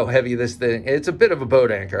how heavy this thing, it's a bit of a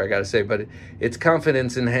boat anchor, I gotta say, but it's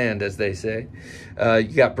confidence in hand, as they say.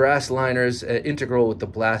 You got brass liners, integral with the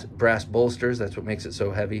brass bolsters. That's what makes it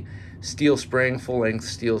so heavy. Steel spring, full length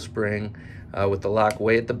steel spring, with the lock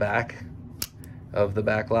way at the back of the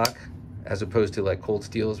back lock, as opposed to like cold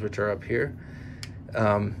steels, which are up here.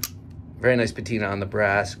 Very nice patina on the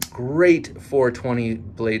brass. Great 420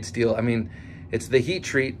 blade steel. I mean, it's the heat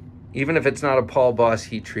treat. Even if it's not a Paul Boss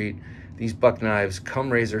heat treat, these Buck knives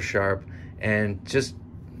come razor sharp and just,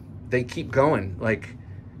 they keep going. Like,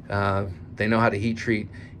 they know how to heat treat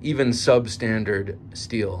even substandard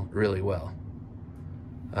steel really well.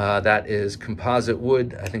 That is composite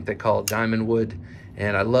wood. I think they call it diamond wood.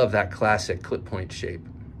 And I love that classic clip point shape.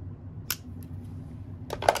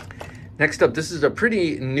 Next up, this is a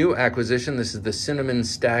pretty new acquisition. This is the Cinnamon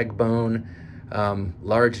Stag Bone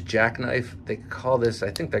large jackknife. They call this,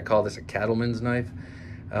 I think they call this a cattleman's knife,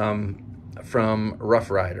 from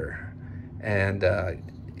Ryder. And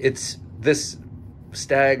it's this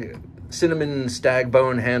Cinnamon Stag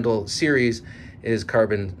Bone handle series is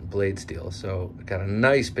carbon blade steel. So got a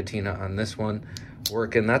nice patina on this one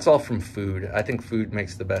working. That's all from Food. I think Food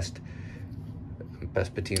makes the best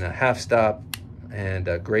patina. Half stop and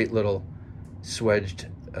a great little swedged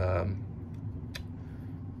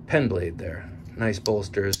pen blade there. Nice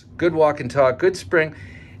bolsters, good walk and talk, good spring.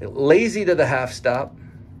 Lazy to the half stop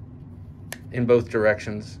in both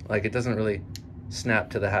directions. Like, it doesn't really snap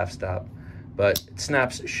to the half stop, but it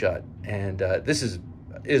snaps shut. And this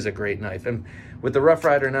is a great knife. And with the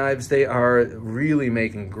Ryder knives, they are really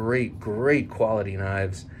making great quality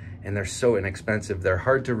knives, and they're so inexpensive. They're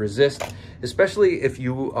hard to resist, especially if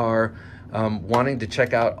you are wanting to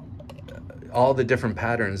check out all the different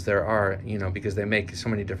patterns there are, you know, because they make so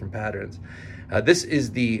many different patterns. This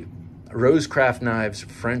is the Rosecraft Knives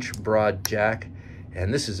French Broad Jack,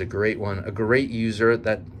 and this is a great one, a great user,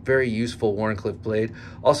 that very useful Wharncliffe blade.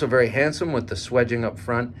 Also very handsome with the swedging up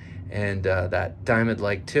front, and that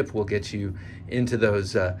diamond-like tip will get you into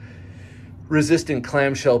those resistant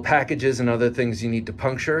clamshell packages and other things you need to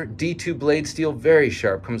puncture. D2 blade steel, very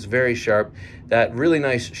sharp, comes very sharp. That really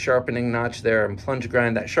nice sharpening notch there and plunge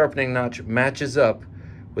grind, that sharpening notch matches up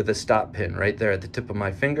with a stop pin right there at the tip of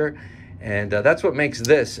my finger. And that's what makes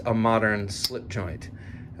this a modern slip joint.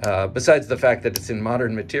 Besides the fact that it's in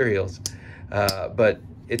modern materials, but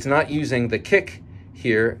it's not using the kick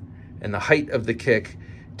here and the height of the kick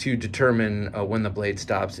to determine when the blade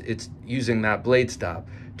stops. It's using that blade stop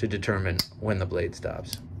to determine when the blade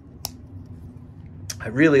stops. I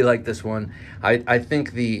really like this one. I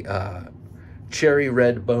think the cherry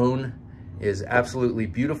red bone is absolutely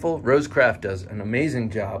beautiful. Rosecraft does an amazing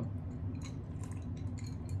job,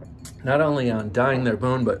 not only on dyeing their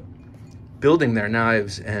bone, but building their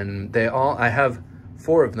knives. And they all, I have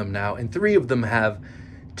 4 of them now, and 3 of them have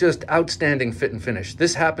just outstanding fit and finish.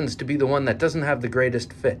 This happens to be the one that doesn't have the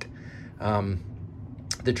greatest fit.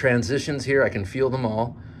 The transitions here, I can feel them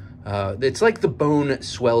all, It's like the bone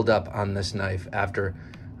swelled up on this knife after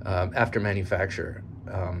manufacture.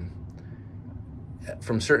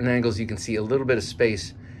 From certain angles, you can see a little bit of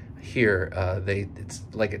space here. It's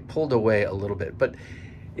like it pulled away a little bit, but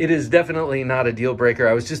it is definitely not a deal breaker.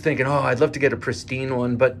 I was just thinking, oh, I'd love to get a pristine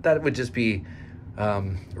one, but that would just be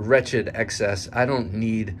wretched excess. I don't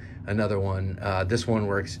need another one. This one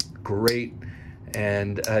works great,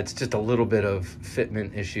 and it's just a little bit of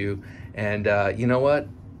fitment issue. And you know what?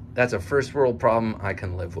 That's a first world problem I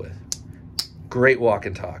can live with. Great walk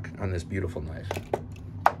and talk on this beautiful knife.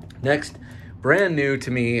 Next, brand new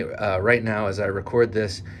to me right now as I record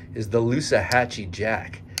this, is the Lusahatchee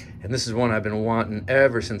Jack. And this is one I've been wanting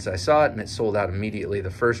ever since I saw it, and it sold out immediately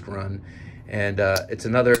the first run. And it's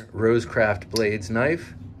another Rosecraft Blades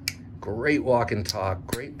knife. Great walk and talk,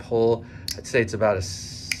 great pull. I'd say it's about a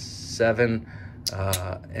 7,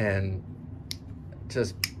 and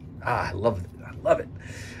just, I love it, I love it.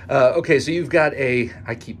 Okay, so you've got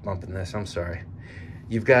I keep bumping this, I'm sorry.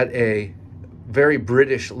 You've got a very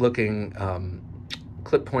British looking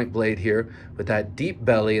clip point blade here with that deep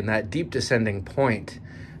belly and that deep descending point,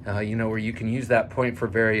 you know, where you can use that point for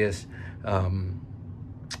various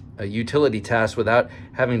utility tasks without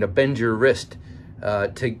having to bend your wrist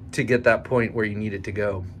to get that point where you need it to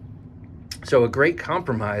go. So a great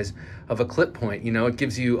compromise of a clip point, you know, it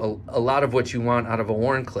gives you a lot of what you want out of a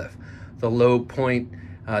Wharncliffe. The low point,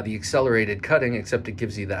 the accelerated cutting, except it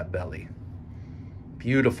gives you that belly.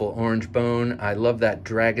 Beautiful orange bone. I love that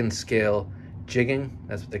dragon scale jigging.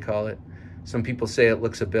 That's what they call it. Some people say it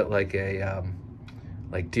looks a bit like a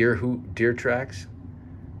like deer tracks.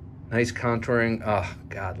 Nice contouring. Oh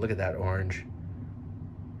God, look at that orange.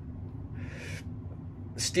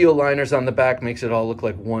 Steel liners on the back makes it all look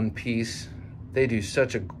like one piece. They do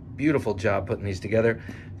such a beautiful job putting these together.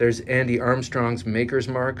 There's Andy Armstrong's Maker's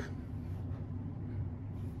Mark.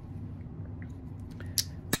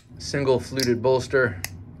 Single fluted bolster,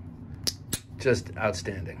 just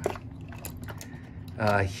outstanding.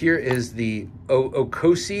 Here is the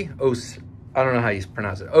Okoee, I don't know how you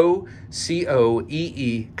pronounce it,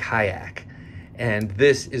 O-C-O-E-E kayak. And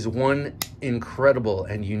this is one incredible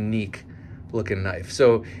and unique looking knife.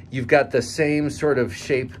 So you've got the same sort of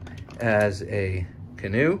shape as a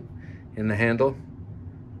canoe in the handle,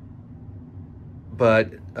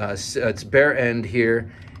 but it's bare end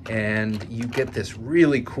here, and you get this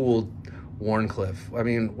really cool Wharncliffe. I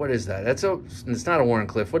mean, what is that? It's not a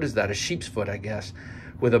Wharncliffe. What is that? A sheep's foot, I guess,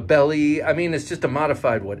 with a belly. I mean, it's just a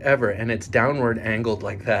modified whatever, and it's downward angled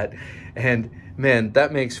like that. And man,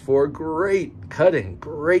 that makes for great cutting,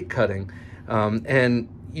 great cutting.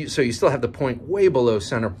 So you still have the point way below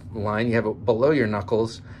center line. You have it below your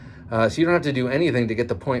knuckles. So you don't have to do anything to get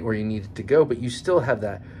the point where you need it to go, but you still have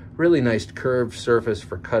that really nice curved surface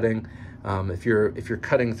for cutting. If you're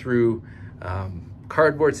cutting through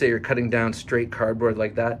cardboard, say you're cutting down straight cardboard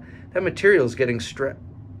like that, that material is getting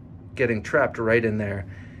trapped right in there,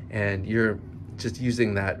 and you're just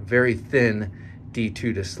using that very thin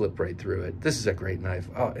D2 to slip right through it. This is a great knife.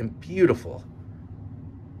 Oh, and beautiful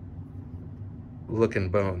looking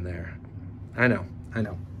bone there. I know.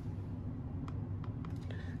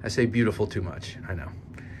 I say beautiful too much, I know.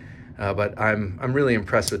 But I'm really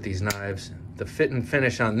impressed with these knives. The fit and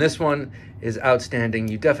finish on this one is outstanding.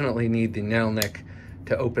 You definitely need the nail nick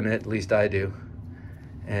to open it, at least I do.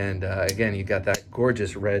 And again, you got that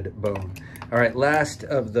gorgeous red bone. All right, last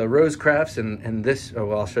of the Rosecrafts, and this, oh,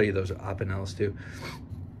 well, I'll show you those Opinels too.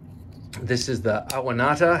 This is the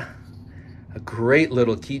Awanata, a great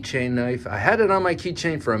little keychain knife. I had it on my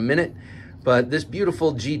keychain for a minute, but this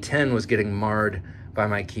beautiful G10 was getting marred by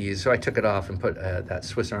my keys, so I took it off and put that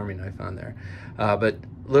Swiss Army knife on there. But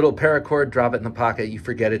little paracord, drop it in the pocket, you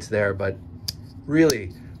forget it's there, but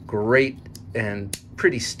really great and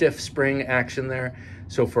pretty stiff spring action there.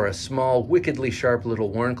 So for a small, wickedly sharp little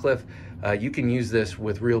Wharncliffe, you can use this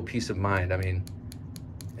with real peace of mind. I mean,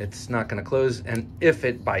 it's not gonna close, and if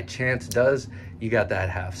it by chance does, you got that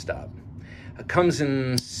half stop. It comes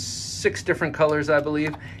in 6 different colors, I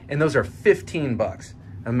believe, and those are 15 bucks.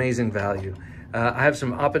 Amazing value. I have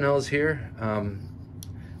some Opinels here.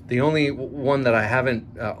 The only one that I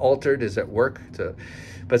haven't altered is at work.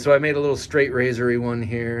 But so I made a little straight razory one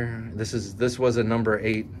here. This was a number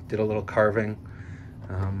 8, did a little carving.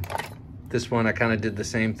 This one I kind of did the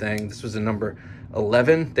same thing. This was a number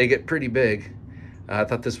 11. They get pretty big. I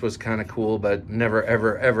thought this was kind of cool, but never,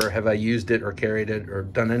 ever, ever have I used it or carried it or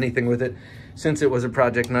done anything with it since it was a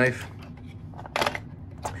project knife.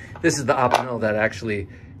 This is the Opinel that actually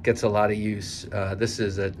gets a lot of use. This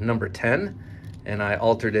is a number 10, and I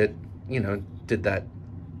altered it, you know, did that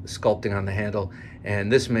sculpting on the handle,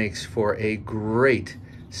 and this makes for a great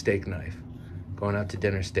steak knife. Going out to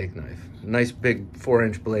dinner steak knife. Nice big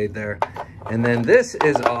 4-inch blade there. And then this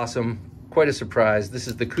is awesome, quite a surprise. This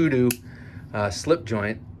is the Kudu slip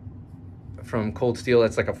joint from Cold Steel.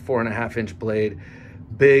 That's like a 4.5-inch blade.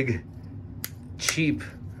 Big, cheap,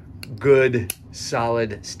 good,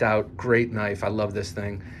 solid, stout, great knife. I love this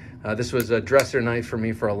thing. This was a dresser knife for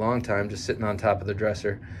me for a long time, just sitting on top of the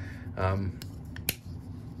dresser.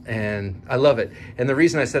 And I love it. And the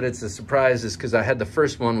reason I said it's a surprise is because I had the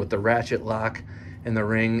first one with the ratchet lock and the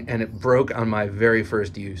ring, and it broke on my very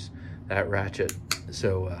first use, that ratchet.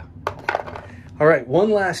 So, all right,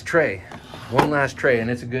 one last tray, and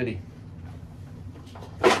it's a goodie.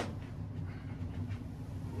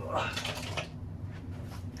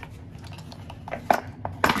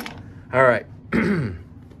 All right,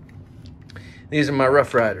 these are my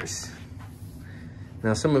Rough Riders.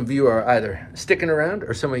 Now, some of you are either sticking around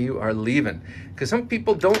or some of you are leaving, because some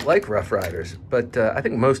people don't like Rough Riders, but I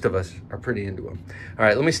think most of us are pretty into them. All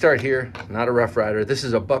right, let me start here. Not a Rough Rider. This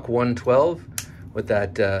is a Buck 112 with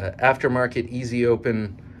that aftermarket easy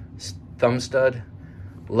open thumb stud.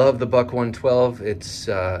 Love the Buck 112.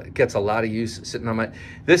 It gets a lot of use sitting on my...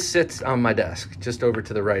 This sits on my desk just over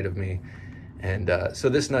to the right of me, and so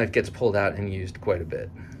this knife gets pulled out and used quite a bit.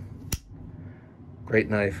 Great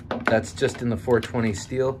knife. That's just in the 420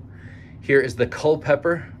 steel. Here is the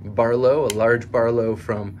Culpeper Barlow, a large Barlow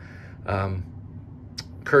from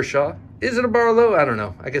Kershaw. Is it a Barlow? I don't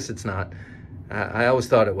know. I guess it's not. I always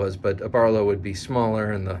thought it was, but a Barlow would be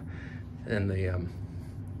smaller, and the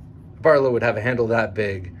Barlow would have a handle that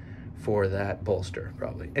big for that bolster,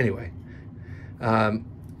 probably. Anyway,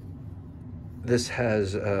 this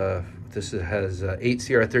has 8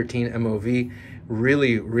 CR13 MOV.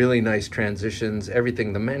 Really, really nice transitions.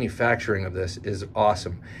 Everything, the manufacturing of this is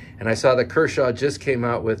awesome. And I saw that Kershaw just came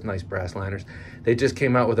out with nice brass liners. They just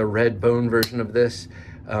came out with a red bone version of this.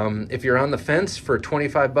 If you're on the fence for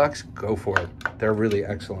 25 bucks, go for it. They're really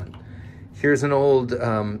excellent. Here's an old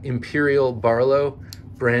Imperial Barlow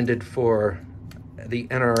branded for the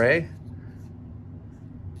NRA.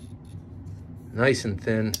 Nice and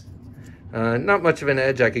thin. Not much of an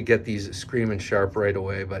edge. I could get these screaming sharp right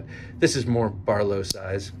away, but this is more Barlow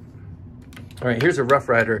size. All right, here's a Rough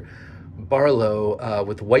Rider Barlow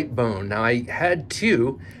with white bone. Now, I had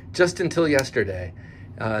two just until yesterday.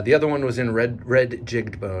 The other one was in red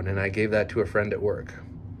jigged bone, and I gave that to a friend at work.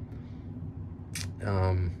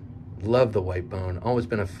 Love the white bone. Always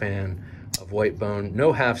been a fan of white bone.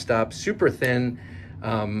 No half stop, super thin,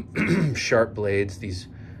 sharp blades. These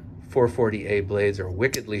 440A blades are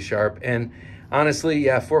wickedly sharp, and honestly,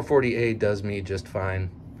 yeah, 440A does me just fine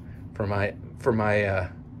for my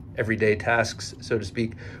everyday tasks, so to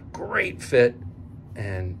speak. Great fit,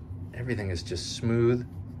 and everything is just smooth.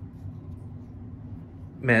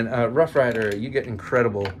 Man, Rough Rider, you get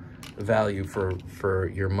incredible value for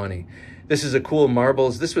your money. This is a cool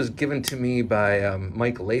marbles. This was given to me by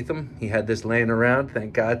Mike Latham. He had this laying around,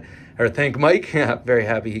 thank God, or thank Mike. Yeah, very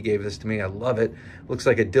happy he gave this to me. I love it. Looks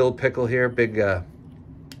like a dill pickle here. Big,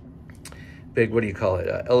 what do you call it?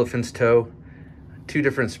 Elephant's toe. 2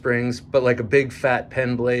 different springs, but like a big fat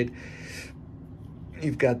pen blade.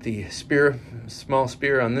 You've got the spear, small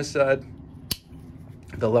spear on this side,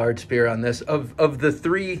 the large spear on this. Of the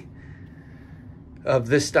 3 of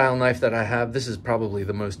this style knife that I have, this is probably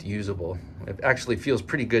the most usable. It actually feels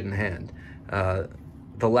pretty good in hand.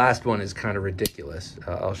 The last one is kind of ridiculous.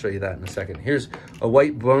 I'll show you that in a second. Here's a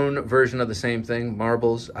white bone version of the same thing,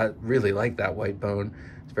 marbles. I really like that white bone.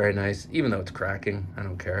 It's very nice, even though it's cracking, I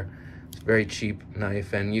don't care. It's a very cheap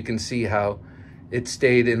knife, and you can see how it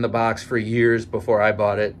stayed in the box for years before I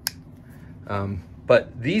bought it.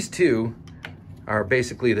 But these two are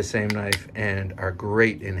basically the same knife and are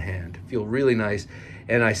great in hand. Feel really nice.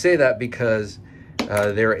 And I say that because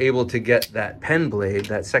they're able to get that pen blade,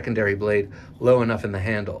 that secondary blade, low enough in the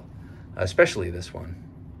handle, especially this one.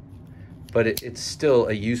 But it's still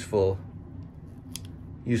a useful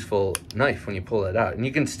knife when you pull it out. And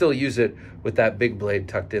you can still use it with that big blade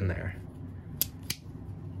tucked in there.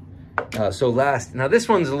 Now this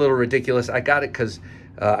one's a little ridiculous. I got it because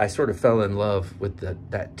I sort of fell in love with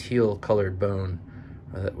that teal colored bone,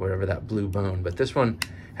 whatever that blue bone. But this one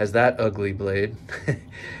has that ugly blade.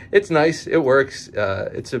 It's nice, it works.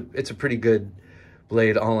 It's a pretty good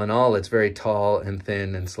blade all in all. It's very tall and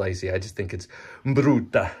thin and slicey. I just think it's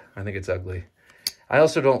bruta. I think it's ugly. I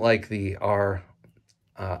also don't like the R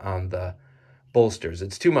on the bolsters.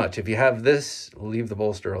 It's too much. If you have this, leave the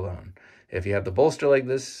bolster alone. If you have the bolster like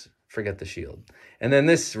this, forget the shield. And then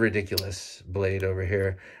this ridiculous blade over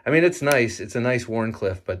here. I mean, it's nice. It's a nice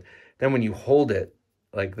Wharncliffe, but then when you hold it,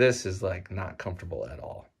 like this is like not comfortable at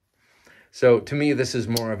all. So to me, this is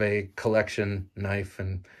more of a collection knife,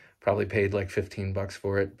 and probably paid like 15 bucks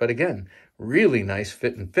for it. But again, really nice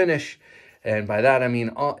fit and finish. And by that, I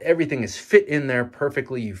mean, everything is fit in there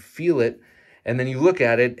perfectly. You feel it, and then you look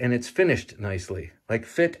at it, and it's finished nicely. Like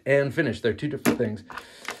fit and finish, they're two different things.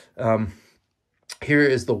 Here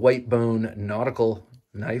is the white bone nautical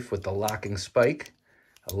knife with the locking spike.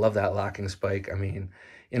 I love that locking spike. I mean,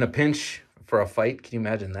 in a pinch for a fight, can you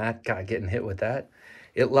imagine that? God, getting hit with that.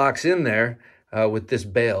 It locks in there with this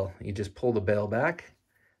bail. You just pull the bail back,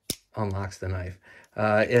 unlocks the knife.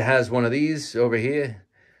 It has one of these over here,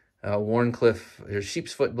 Warncliffe, or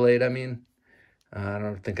sheep's foot blade, I mean. I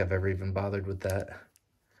don't think I've ever even bothered with that.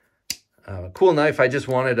 Cool knife. I just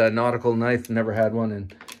wanted a nautical knife, never had one,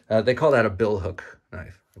 and they call that a bill hook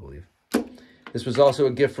knife, I believe. This was also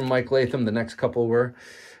a gift from Mike Latham. The next couple were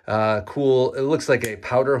cool. It looks like a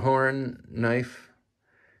powder horn knife,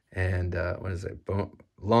 and what is it?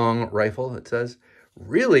 Long rifle, it says.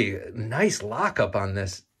 Really nice lockup on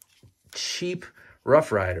this cheap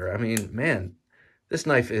Rough Rider. I mean, man, this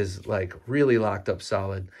knife is like really locked up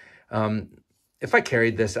solid. If I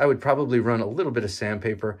carried this, I would probably run a little bit of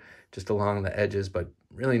sandpaper just along the edges, but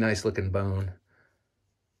really nice looking bone.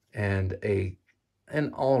 And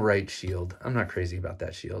an all right shield. I'm not crazy about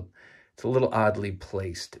that shield. It's a little oddly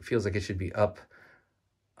placed. It feels like it should be up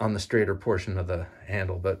on the straighter portion of the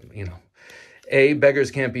handle, but you know, A, beggars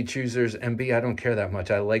can't be choosers, and B, I don't care that much.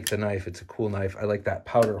 I like the knife. It's a cool knife. I like that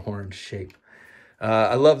powder horn shape.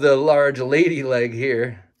 I love the large lady leg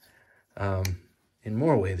here, in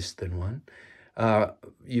more ways than one.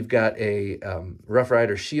 You've got a Rough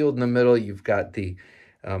Rider shield in the middle. You've got the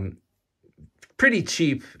pretty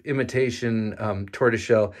cheap imitation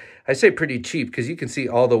tortoiseshell. I say pretty cheap because you can see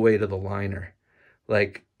all the way to the liner.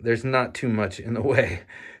 Like, there's not too much in the way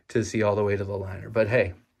to see all the way to the liner. But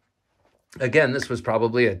hey, again, this was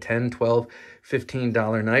probably a $10, $12,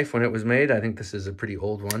 $15 knife when it was made. I think this is a pretty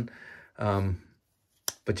old one.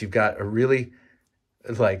 But you've got a really,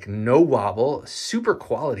 like, no wobble, super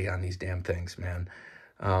quality on these damn things, man.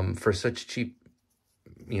 For such cheap,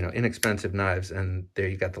 you know, inexpensive knives. And there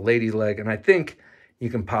you got the lady leg, and I think you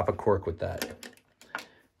can pop a cork with that.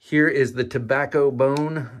 Here is the Tobacco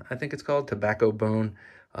Bone, I think it's called, Tobacco Bone,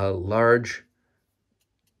 large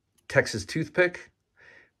Texas toothpick.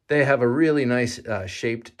 They have a really nice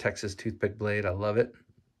shaped Texas toothpick blade. I love it.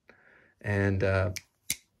 And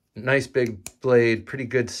nice big blade, pretty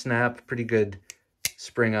good snap, pretty good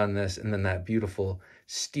spring on this, and then that beautiful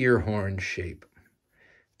steer horn shape.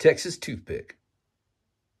 Texas toothpick.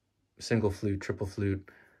 Single flute, triple flute,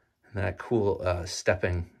 and that cool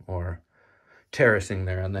stepping or terracing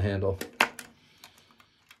there on the handle.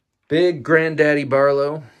 Big Granddaddy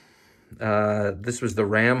Barlow. This was the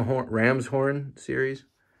Ram's Horn series.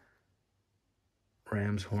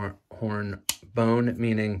 Ram's horn bone,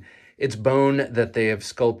 meaning it's bone that they have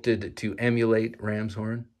sculpted to emulate ram's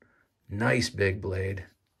horn. Nice big blade.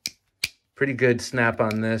 Pretty good snap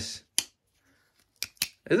on this.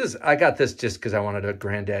 I got this just because I wanted a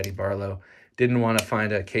Granddaddy Barlow. Didn't want to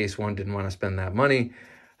find a case one, didn't want to spend that money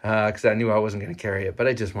because I knew I wasn't going to carry it, but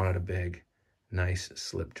I just wanted a big, nice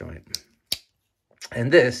slip joint. And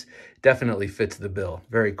this definitely fits the bill.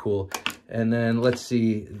 Very cool. And then let's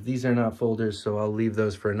see, these are not folders, so I'll leave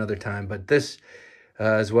those for another time, but this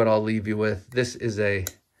is what I'll leave you with. This is a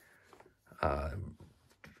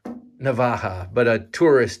Navaja, but a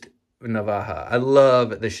tourist Navaja. I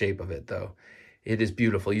love the shape of it, though. It is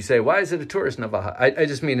beautiful. You say, why is it a tourist Navaja? I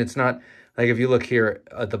just mean it's not, like if you look here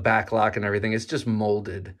at the back lock and everything, it's just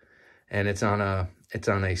molded. And it's on a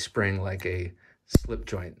spring like a slip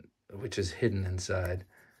joint, which is hidden inside.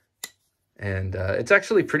 And it's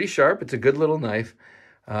actually pretty sharp. It's a good little knife.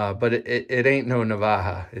 But it ain't no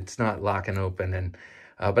Navaja. It's not locking open. And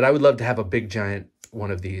but I would love to have a big giant one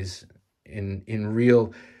of these in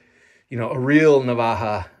real, you know, a real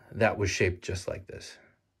Navaja that was shaped just like this.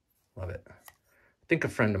 Love it. I think a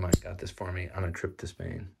friend of mine got this for me on a trip to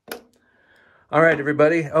Spain. All right,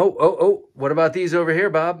 everybody. Oh, what about these over here,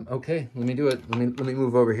 Bob? Okay, let me do it. Let me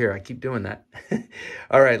move over here. I keep doing that.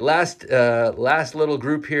 All right, last little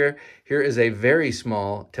group here. Here is a very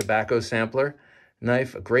small tobacco sampler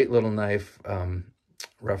knife, a great little knife,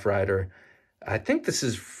 Rough Rider. I think this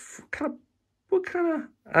is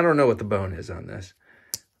I don't know what the bone is on this,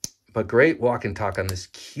 but great walk and talk on this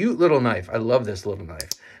cute little knife. I love this little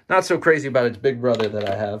knife. Not so crazy about its big brother that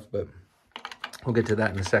I have, but we'll get to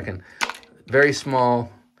that in a second. Very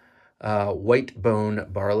small white bone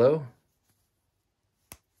Barlow.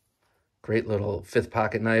 Great little fifth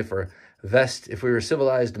pocket knife or vest. If we were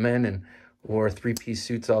civilized men and wore three-piece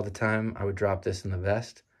suits all the time, I would drop this in the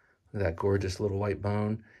vest. Look at that gorgeous little white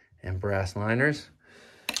bone. and brass liners.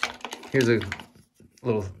 Here's a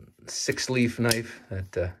little 6-leaf knife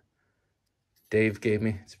that Dave gave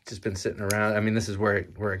me. It's just been sitting around. I mean, this is where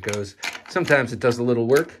it goes. Sometimes it does a little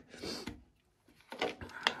work.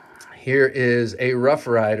 Here is a Rough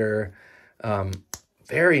Ryder,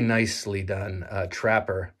 very nicely done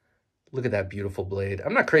trapper. Look at that beautiful blade.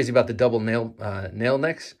 I'm not crazy about the double nail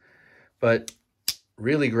necks, but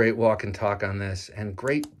really great walk and talk on this, and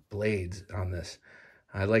great blades on this.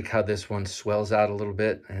 I like how this one swells out a little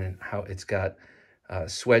bit and how it's got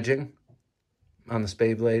swedging on the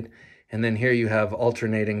spade blade. And then here you have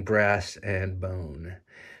alternating brass and bone.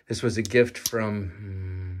 This was a gift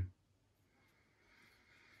from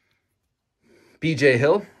BJ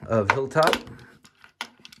Hill of Hilltop.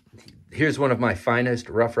 Here's one of my finest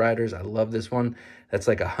Rough Ryders. I love this one. That's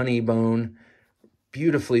like a honey bone.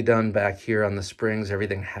 Beautifully done back here on the springs.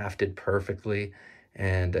 Everything hafted perfectly.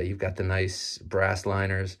 And you've got the nice brass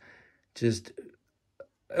liners. Just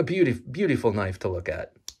a beautiful knife to look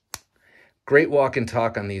at. Great walk and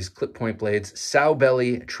talk on these clip point blades. Sow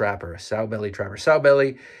Belly Trapper. Sow Belly Trapper. Sow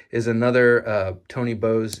Belly is another Tony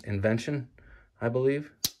Bowes invention, I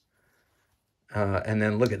believe. And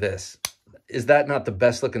then look at this. Is that not the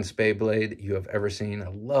best looking spade blade you have ever seen? I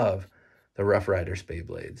love the Rough Ryder spade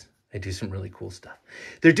blades. They do some really cool stuff.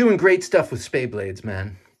 They're doing great stuff with spade blades,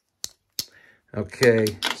 man. Okay,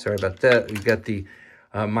 sorry about that. We've got the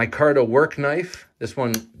micarta work knife. This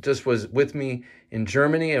one just was with me in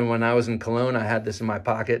Germany, and when I was in Cologne, I had this in my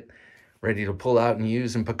pocket, ready to pull out and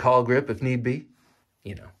use in Pakal grip if need be.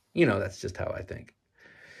 You know, that's just how I think.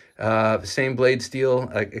 Same blade steel,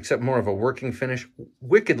 except more of a working finish.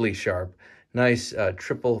 Wickedly sharp. Nice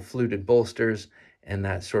triple fluted bolsters and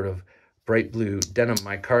that sort of bright blue denim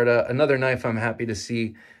micarta. Another knife I'm happy to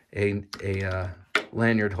see a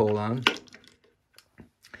lanyard hole on.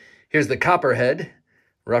 Here's the Copperhead,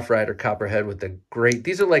 Rough Ryder Copperhead with the great,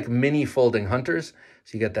 these are like mini folding hunters.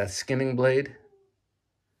 So you got that skinning blade.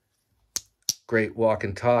 Great walk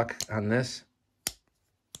and talk on this.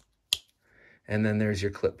 And then there's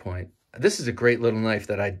your clip point. This is a great little knife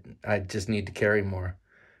that I just need to carry more.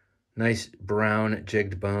 Nice brown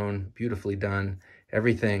jigged bone, beautifully done.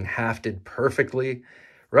 Everything hafted perfectly.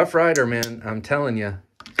 Rough Ryder, man, I'm telling you.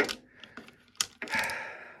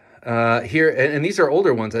 Here, and these are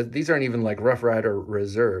older ones. These aren't even like Rough Ryder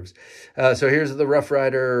reserves. So here's the Rough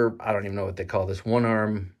Ryder, I don't even know what they call this,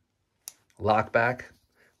 one-arm lockback.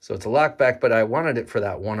 So it's a lockback, but I wanted it for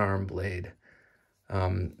that one-arm blade.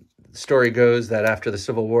 Story goes that after the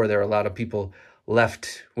Civil War, there were a lot of people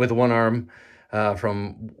left with one arm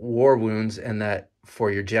from war wounds, and that for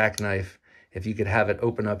your jackknife, if you could have it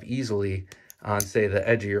open up easily on, say, the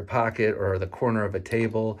edge of your pocket or the corner of a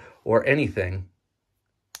table or anything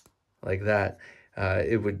like that,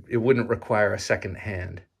 it wouldn't require a second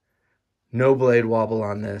hand. No blade wobble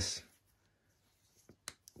on this.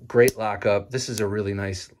 Great lockup. This is a really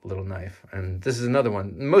nice little knife. And this is another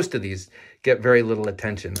one. Most of these get very little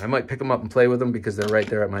attention. I might pick them up and play with them because they're right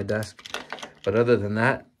there at my desk. But other than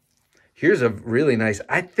that, here's a really nice,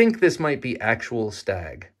 I think this might be actual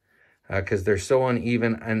stag because they're so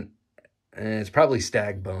uneven. And it's probably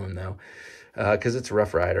stag bone though because it's a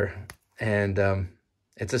Rough Ryder. And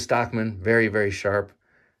it's a Stockman, very, very sharp.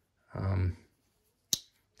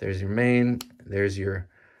 There's your mane. There's your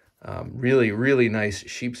really, really nice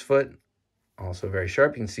sheep's foot. Also very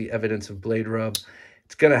sharp. You can see evidence of blade rub.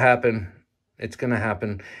 It's going to happen. It's going to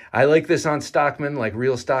happen. I like this on Stockman, like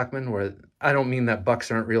real Stockman, where I don't mean that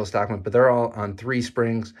bucks aren't real Stockman, but they're all on 3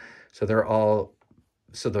 springs. So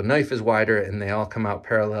the knife is wider and they all come out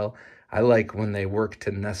parallel. I like when they work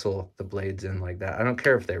to nestle the blades in like that. I don't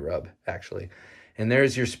care if they rub, actually. And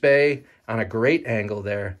there's your spay on a great angle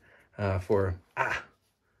there for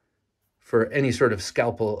any sort of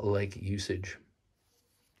scalpel-like usage.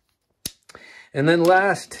 And then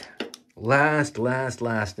last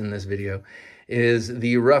in this video is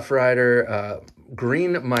the Rough Ryder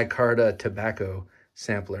green micarta tobacco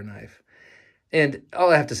sampler knife. And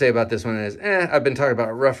all I have to say about this one is, I've been talking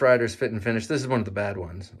about Rough Ryder's fit and finish. This is one of the bad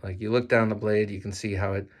ones. Like, you look down the blade, you can see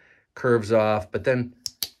how it curves off, but then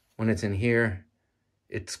when it's in here,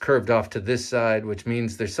 it's curved off to this side, which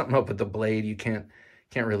means there's something up with the blade. You can't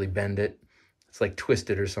really bend it. It's like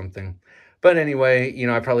twisted or something. But anyway,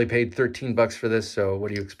 I probably paid 13 bucks for this, so what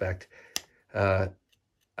do you expect? I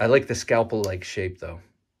like the scalpel-like shape, though.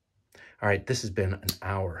 All right, this has been an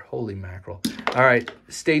hour. Holy mackerel. All right,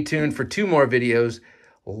 stay tuned for 2 more videos.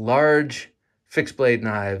 Large fixed blade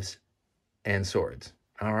knives and swords.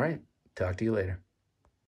 All right, talk to you later.